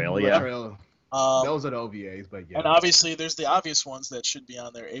Blood Trail, yeah. Trail. Those are the OVAs, but yeah. And obviously, there's the obvious ones that should be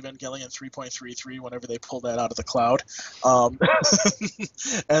on there. Evangelion 3.33, whenever they pull that out of the cloud.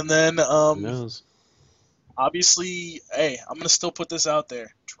 And then, Who knows? obviously, hey, I'm going to still put this out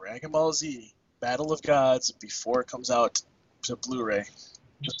there. Dragon Ball Z, Battle of Gods, before it comes out to Blu-ray.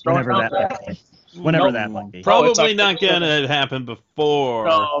 Just throwing Whenever it out that there. might be. Whenever Nope. that might be. Probably it's not October gonna happen before.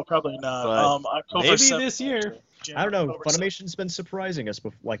 No, probably not. But October maybe 7th. this year. Jim, I don't know. October 7th. Funimation's been surprising us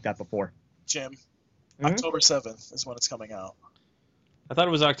like that before. Jim, Mhm. October 7th is when it's coming out. I thought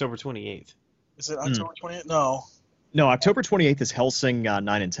it was October 28th. Is it October 20th? No. No, October 28th is Hellsing 9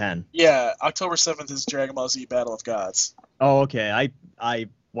 and 10. Yeah, October 7th is Dragon Ball Z Battle of Gods. Oh, okay. I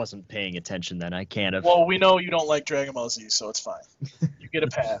wasn't paying attention then. I can't have. Well, we know you don't like Dragon Ball Z, so it's fine. You get a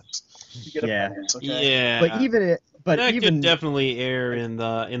pass. You get a Yeah. pass, okay? Yeah, But that could definitely air in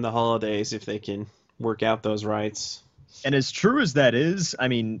the holidays if they can work out those rights. And as true as that is, I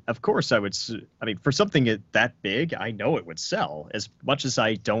mean, of course I would. I mean, for something that big, I know it would sell. As much as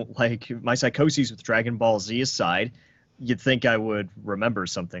I don't like my psychoses with Dragon Ball Z aside, you'd think I would remember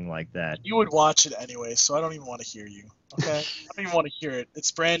something like that. You would watch it anyway, so I don't even want to hear you. Okay? I don't even want to hear it. It's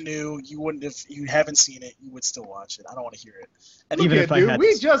brand new. You wouldn't, if you haven't seen it, you would still watch it. I don't want to hear it. And Look even here, if I dude, had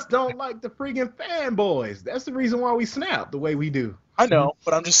we to- just don't like the freaking fanboys. That's the reason why we snap the way we do. I know,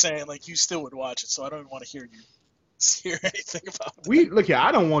 but I'm just saying, like, you still would watch it, so I don't even want to hear you hear anything about it. We look here.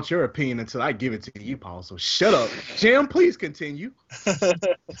 I don't want your opinion until I give it to you, Paul. So shut up, Jim. Please continue.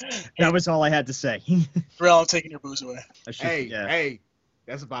 That was all I had to say. Real, I'm taking your booze away. I should, Hey,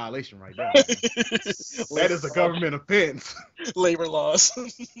 that's a violation right there. That is a government offense. Labor laws.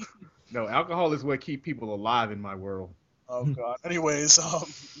 No, alcohol is what keep people alive in my world. Oh god. Anyways,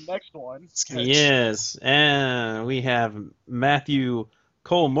 next one. Sketch. Yes, and we have Matthew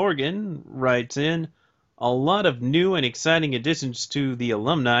Cole Morgan writes in a lot of new and exciting additions to the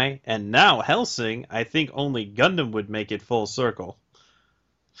alumni, and now Hellsing. I think only Gundam would make it full circle.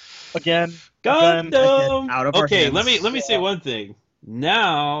 Again. Gundam. out of our Okay, hands. let me say one thing.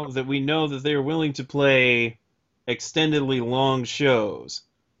 Now that we know that they're willing to play extendedly long shows,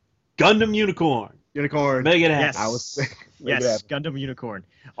 Gundam Unicorn, Unicorn. make it happen. Yes. I was. Make it Yes, happen. Gundam Unicorn.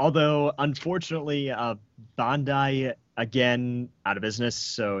 Although, unfortunately, Bandai, again, out of business,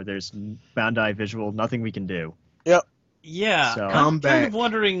 so there's Bandai Visual, nothing we can do. Yeah, So- I'm Come kind of back.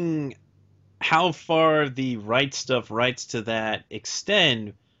 wondering how far the Right Stuff rights to that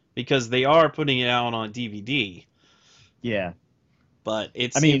extend, because they are putting it out on DVD, Yeah. but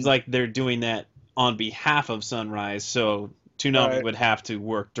it I mean- seems like they're doing that on behalf of Sunrise, so Toonami Right. would have to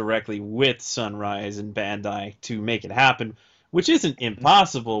work directly with Sunrise and Bandai to make it happen, which isn't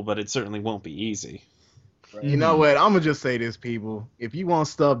impossible, but it certainly won't be easy. You know what? I'm gonna just say this, people. If you want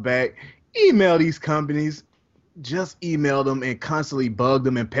stuff back, email these companies. Just email them and constantly bug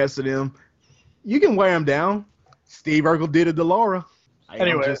them and pester them. You can wear them down. Steve Urkel did it to Laura.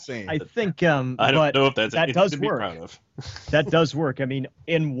 Anyway, I'm just saying. I think, I don't but know if that's that anything does to be work. proud of. that does work. I mean,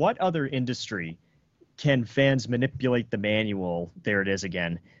 in what other industry can fans manipulate the manual? There it is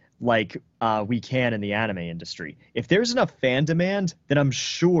again. Like we can in the anime industry. If there's enough fan demand, then I'm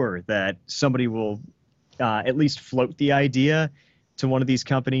sure that somebody will at least float the idea to one of these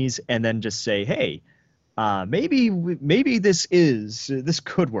companies and then just say, "Hey, maybe this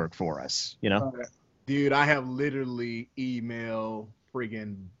could work for us." You know? Dude, I have literally emailed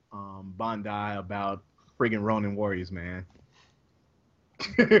friggin' Bandai about friggin' Ronin Warriors, man.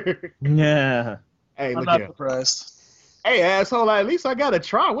 Yeah. Hey, I'm look not here. surprised. Hey, asshole, at least I got to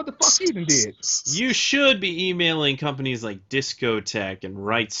try. What the fuck you done did? You should be emailing companies like Discotech and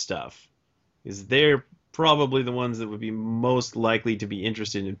Right Stuff, because they're probably the ones that would be most likely to be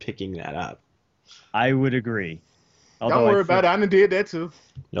interested in picking that up. I would agree. Don't worry about it. I done did that too.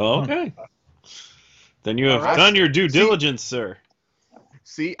 Okay. Then you have Alright. done your due diligence, sir.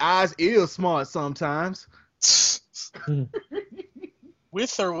 See, eyes is smart sometimes.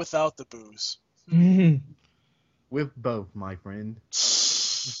 With or without the booze. it. With both, my friend.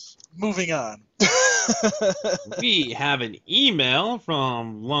 Moving on. We have an email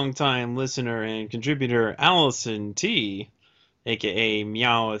from longtime listener and contributor Allison T, aka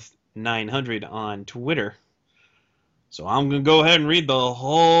Meowth900 on Twitter. So I'm gonna go ahead and read the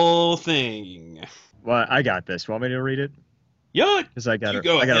whole thing. Well, I got this. Want me to read it? Yuck! Because I got You it.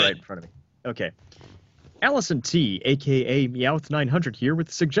 go I got it ahead. right in front of me. Okay. Allison T, aka Meowth900 here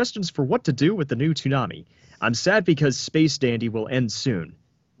with suggestions for what to do with the new Toonami. I'm sad because Space Dandy will end soon.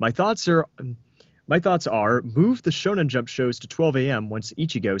 My thoughts are move the Shonen Jump shows to 12 a.m. once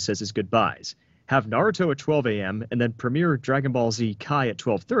Ichigo says his goodbyes. Have Naruto at 12 a.m. and then premiere Dragon Ball Z Kai at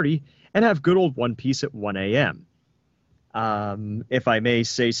 12:30 and have good old One Piece at 1 a.m. If I may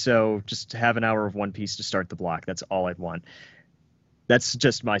say so, just have an hour of One Piece to start the block. That's all I'd want. That's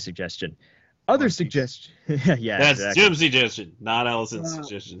just my suggestion. Other suggestion, yeah, That's exactly. Jim's suggestion, not Allison's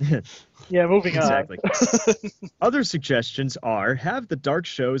suggestion. Yeah, moving on. Exactly. Other suggestions are have the dark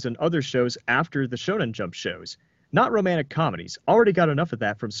shows and other shows after the Shonen Jump shows. Not romantic comedies. Already got enough of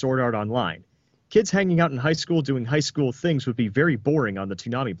that from Sword Art Online. Kids hanging out in high school doing high school things would be very boring on the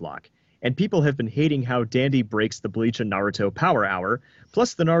Toonami block. And people have been hating how Dandy breaks the Bleach and Naruto power hour,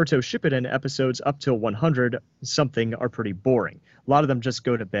 plus the Naruto Shippuden episodes up till 100-something are pretty boring. A lot of them just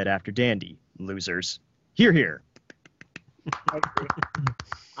go to bed after Dandy. Losers. Hear, hear.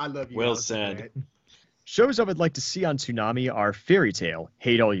 I love you. Well guys for said. that. Shows I would like to see on Toonami are Fairy Tail,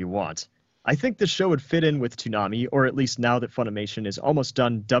 Hate All You Want. I think the show would fit in with Toonami, or at least now that Funimation is almost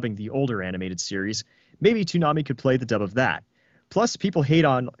done dubbing the older animated series, maybe Toonami could play the dub of that. Plus, people hate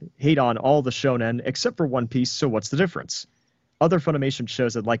on all the shonen except for One Piece, so what's the difference? Other Funimation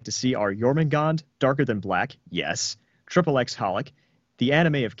shows I'd like to see are Jormungand, Darker Than Black, yes, Triple X Holic, the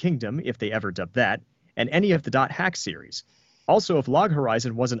Anime of Kingdom, if they ever dub that, and any of the Dot Hack series. Also, if Log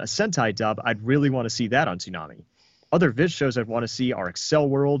Horizon wasn't a Sentai dub, I'd really want to see that on Toonami. Other Viz shows I'd want to see are Excel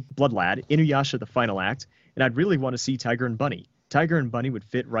World, Blood Lad, Inuyasha The Final Act, and I'd really want to see Tiger and Bunny. Tiger and Bunny would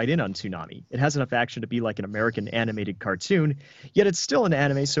fit right in on Toonami. It has enough action to be like an American animated cartoon, yet it's still an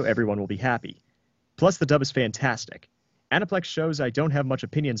anime so everyone will be happy. Plus, the dub is fantastic. Aniplex shows I don't have much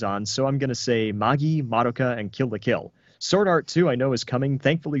opinions on, so I'm going to say Magi, Madoka, and Kill la Kill. Sword Art 2 I know is coming.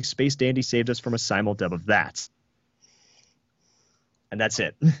 Thankfully, Space Dandy saved us from a simul dub of that. And that's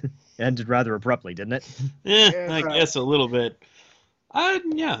it. It ended rather abruptly, didn't it? Yeah, I guess a little bit.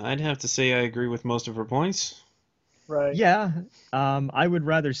 I'd have to say I agree with most of her points. Right. Yeah. I would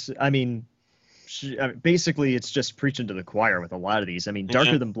rather... basically, it's just preaching to the choir with a lot of these. I mean,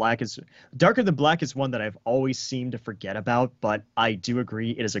 Darker Than Black is one that I've always seemed to forget about, but I do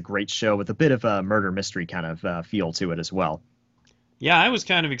agree it is a great show with a bit of a murder mystery kind of feel to it as well. Yeah, I was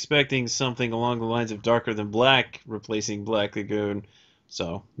kind of expecting something along the lines of Darker Than Black replacing Black Lagoon,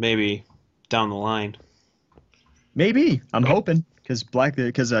 so maybe down the line. Maybe. I'm hoping, because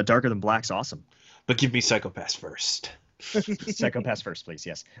Darker Than Black's awesome. But give me Psycho-Pass first. Psycho-Pass first, please,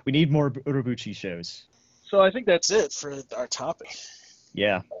 yes. We need more Urobuchi shows. So I think that's it for our topic.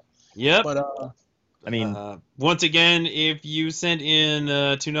 Yeah. Yep. But I mean, once again, if you sent in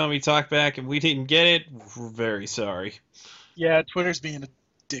Toonami Talkback and we didn't get it, we're very sorry. yeah, Twitter's being a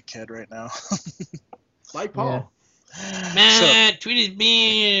dickhead right now. Like Paul. Man, Twitter's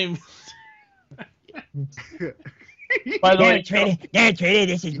being... By the way, Twitter,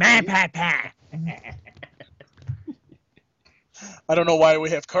 this is my papa. I don't know why we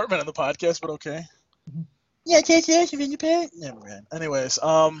have Cartman on the podcast, but okay. Yeah, yes, you've been your parent. Never mind. Anyways,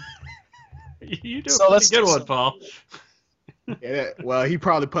 You do So a let's pretty good do one, some- Paul. Yeah, well, he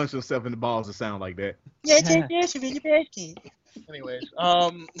probably punched himself in the balls to sound like that. Yeah, yes, you've been your parent. anyways,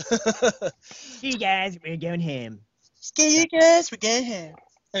 You guys, we're going ham. Scare you guys, we're going ham.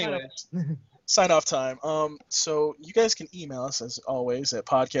 Anyways, sign off time. So you guys can email us as always at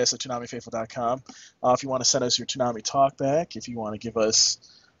podcast@toonamifaithful.com. If you want to send us your Toonami talkback, if you want to give us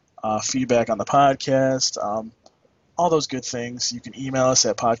feedback on the podcast, all those good things, you can email us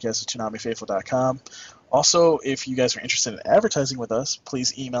at podcast@toonamifaithful.com. Also, if you guys are interested in advertising with us,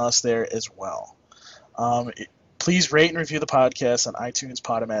 please email us there as well. Please rate and review the podcast on iTunes,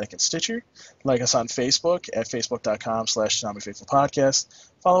 Podomatic, and Stitcher. Like us on Facebook at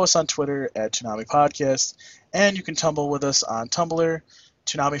facebook.com/ToonamiFaithfulPodcast. Follow us on Twitter at Toonami Podcast. And you can tumble with us on Tumblr,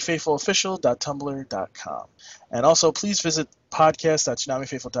 ToonamiFaithfulOfficial.tumblr.com. And also, please visit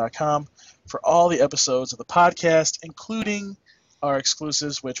podcast.toonamifaithful.com for all the episodes of the podcast, including our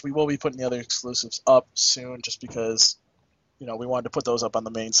exclusives, which we will be putting the other exclusives up soon just because, we wanted to put those up on the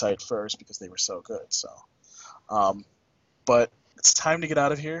main site first because they were so good. So, but it's time to get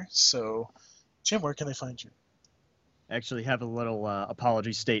out of here. So, Jim, where can they find you? actually have a little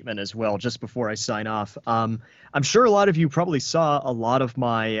apology statement as well just before I sign off. I'm sure a lot of you probably saw a lot of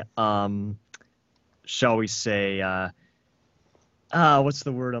my, shall we say, what's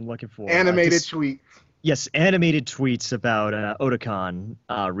the word I'm looking for? Animated tweet. Yes, animated tweets about Otakon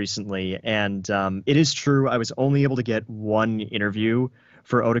recently, and it is true I was only able to get one interview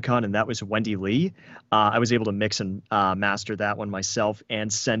for Otakon, and that was Wendy Lee. I was able to mix and master that one myself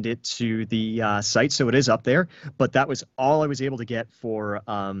and send it to the site, so it is up there. But that was all I was able to get for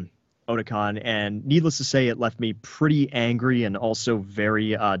Otakon, and needless to say, it left me pretty angry and also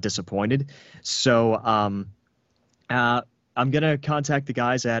very disappointed. So I'm going to contact the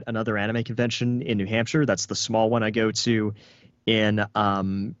guys at another anime convention in New Hampshire. That's the small one I go to in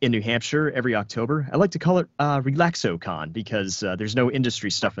New Hampshire every October. I like to call it RelaxoCon because there's no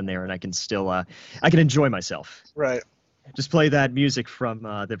industry stuff in there, and I can still I can enjoy myself. Right. Just play that music from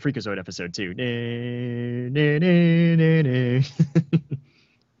the Freakazoid episode too.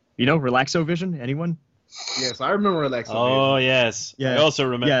 You know, Relaxovision? Anyone? Yes, I remember Relaxo. Oh yes. Yeah. I also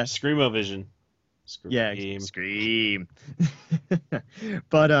remember Yeah. Screamo-Vision. Yeah, Scream.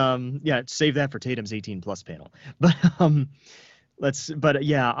 But yeah, save that for Tatum's 18 plus panel. But I'm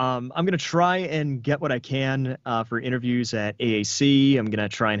gonna try and get what I can for interviews at AAC. I'm gonna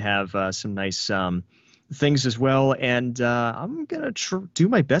try and have some nice things as well, and I'm gonna do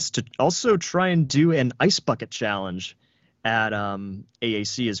my best to also try and do an ice bucket challenge at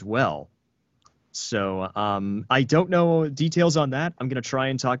AAC as well. So I don't know details on that. I'm gonna try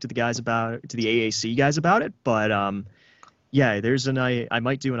and talk to the AAC guys about it. But yeah, I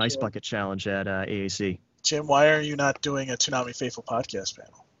might do an ice bucket challenge at AAC. Jim, why are you not doing a Toonami Faithful podcast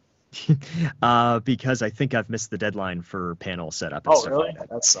panel? Because I think I've missed the deadline for panel setup and Oh, stuff really? like that.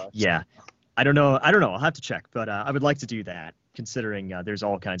 That sucks. Yeah, I don't know. I'll have to check, but I would like to do that considering there's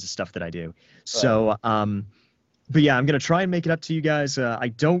all kinds of stuff that I do. So but yeah, I'm gonna try and make it up to you guys. I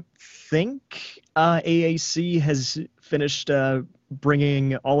don't think AAC has finished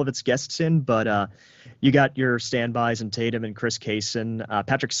bringing all of its guests in, but you got your standbys and Tatum and Chris Kaysen.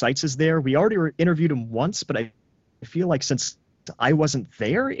 Patrick Seitz is there. We already interviewed him once, but I feel like since I wasn't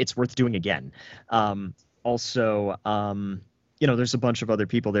there, it's worth doing again. Also, there's a bunch of other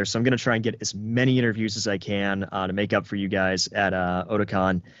people there, so I'm going to try and get as many interviews as I can to make up for you guys at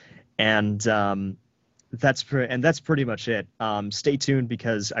Otakon. And that's pretty much it. Stay tuned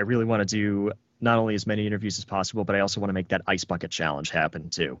because I really want to do not only as many interviews as possible, but I also want to make that ice bucket challenge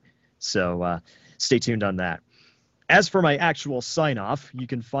happen too. So stay tuned on that. As for my actual sign-off, you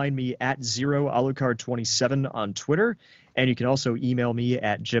can find me at ZeroAlucard27 on Twitter, and you can also email me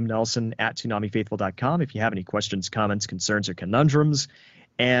at jimnelson@toonamifaithful.com if you have any questions, comments, concerns, or conundrums.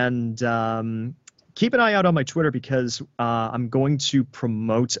 And keep an eye out on my Twitter because I'm going to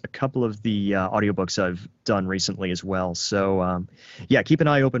promote a couple of the audiobooks I've done recently as well. So, yeah, keep an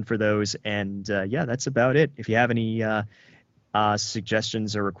eye open for those. And, yeah, that's about it. If you have any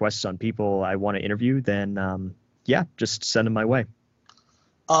suggestions or requests on people I want to interview, then, yeah, just send them my way.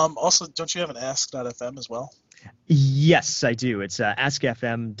 Also, don't you have an Ask.fm as well? Yes, I do. It's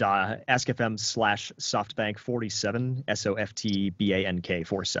askfm/softbank47, SOFTBANK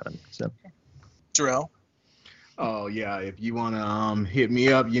 47. So. Darrell? Oh yeah, if you wanna hit me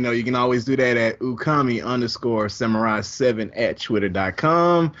up, you can always do that at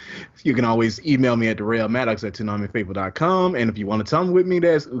ukami_samurai7@twitter.com. You can always email me at DarrellMaddox@toonamifaithful.com. And if you want to tumble with me,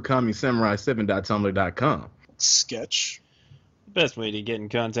 that's ukamisamurai7.tumblr.com. Sketch. The best way to get in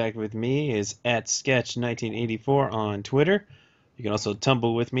contact with me is at Sketch1984 on Twitter. You can also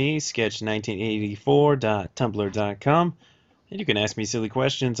tumble with me, sketch1984.tumblr.com. And you can ask me silly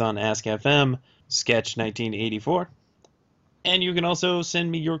questions on AskFM, Sketch1984. And you can also send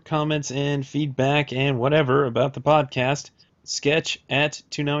me your comments and feedback and whatever about the podcast,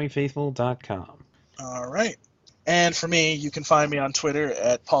 sketch@toonamifaithful.com. All right. And for me, you can find me on Twitter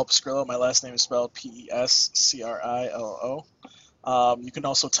at Paul Pascrillo. My last name is spelled Pescrillo. You can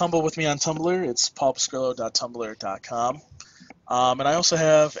also tumble with me on Tumblr. It's paulpascrillo.tumblr.com. And I also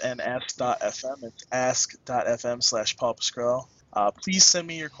have an ask.fm. It's ask.fm/Paul Pascrillo. Please send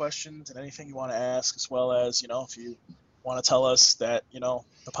me your questions and anything you want to ask, as well as, if you want to tell us that,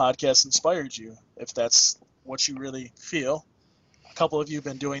 the podcast inspired you, if that's what you really feel. A couple of you have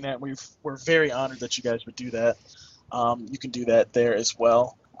been doing that. We're very honored that you guys would do that. You can do that there as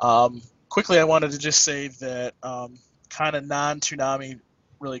well. Quickly, I wanted to just say that kind of non-Toonami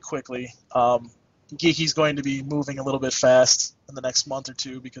really quickly. Geeky's going to be moving a little bit fast in the next month or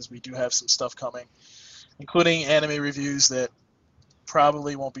two because we do have some stuff coming, including anime reviews that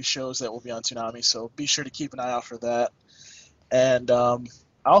probably won't be shows that will be on Toonami, so be sure to keep an eye out for that. And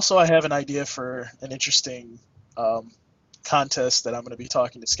also I have an idea for an interesting contest that I'm going to be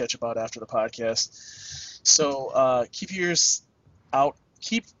talking to Sketch about after the podcast. So keep your ears out.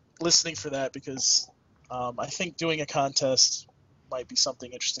 Keep listening for that because I think doing a contest might be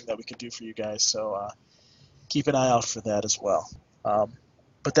something interesting that we could do for you guys. So keep an eye out for that as well.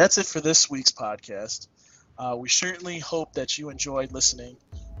 But that's it for this week's podcast. We certainly hope that you enjoyed listening.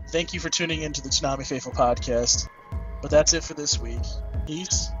 Thank you for tuning into the Tsunami Faithful podcast. But that's it for this week.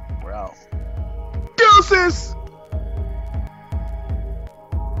 Peace. We're out. Deuces!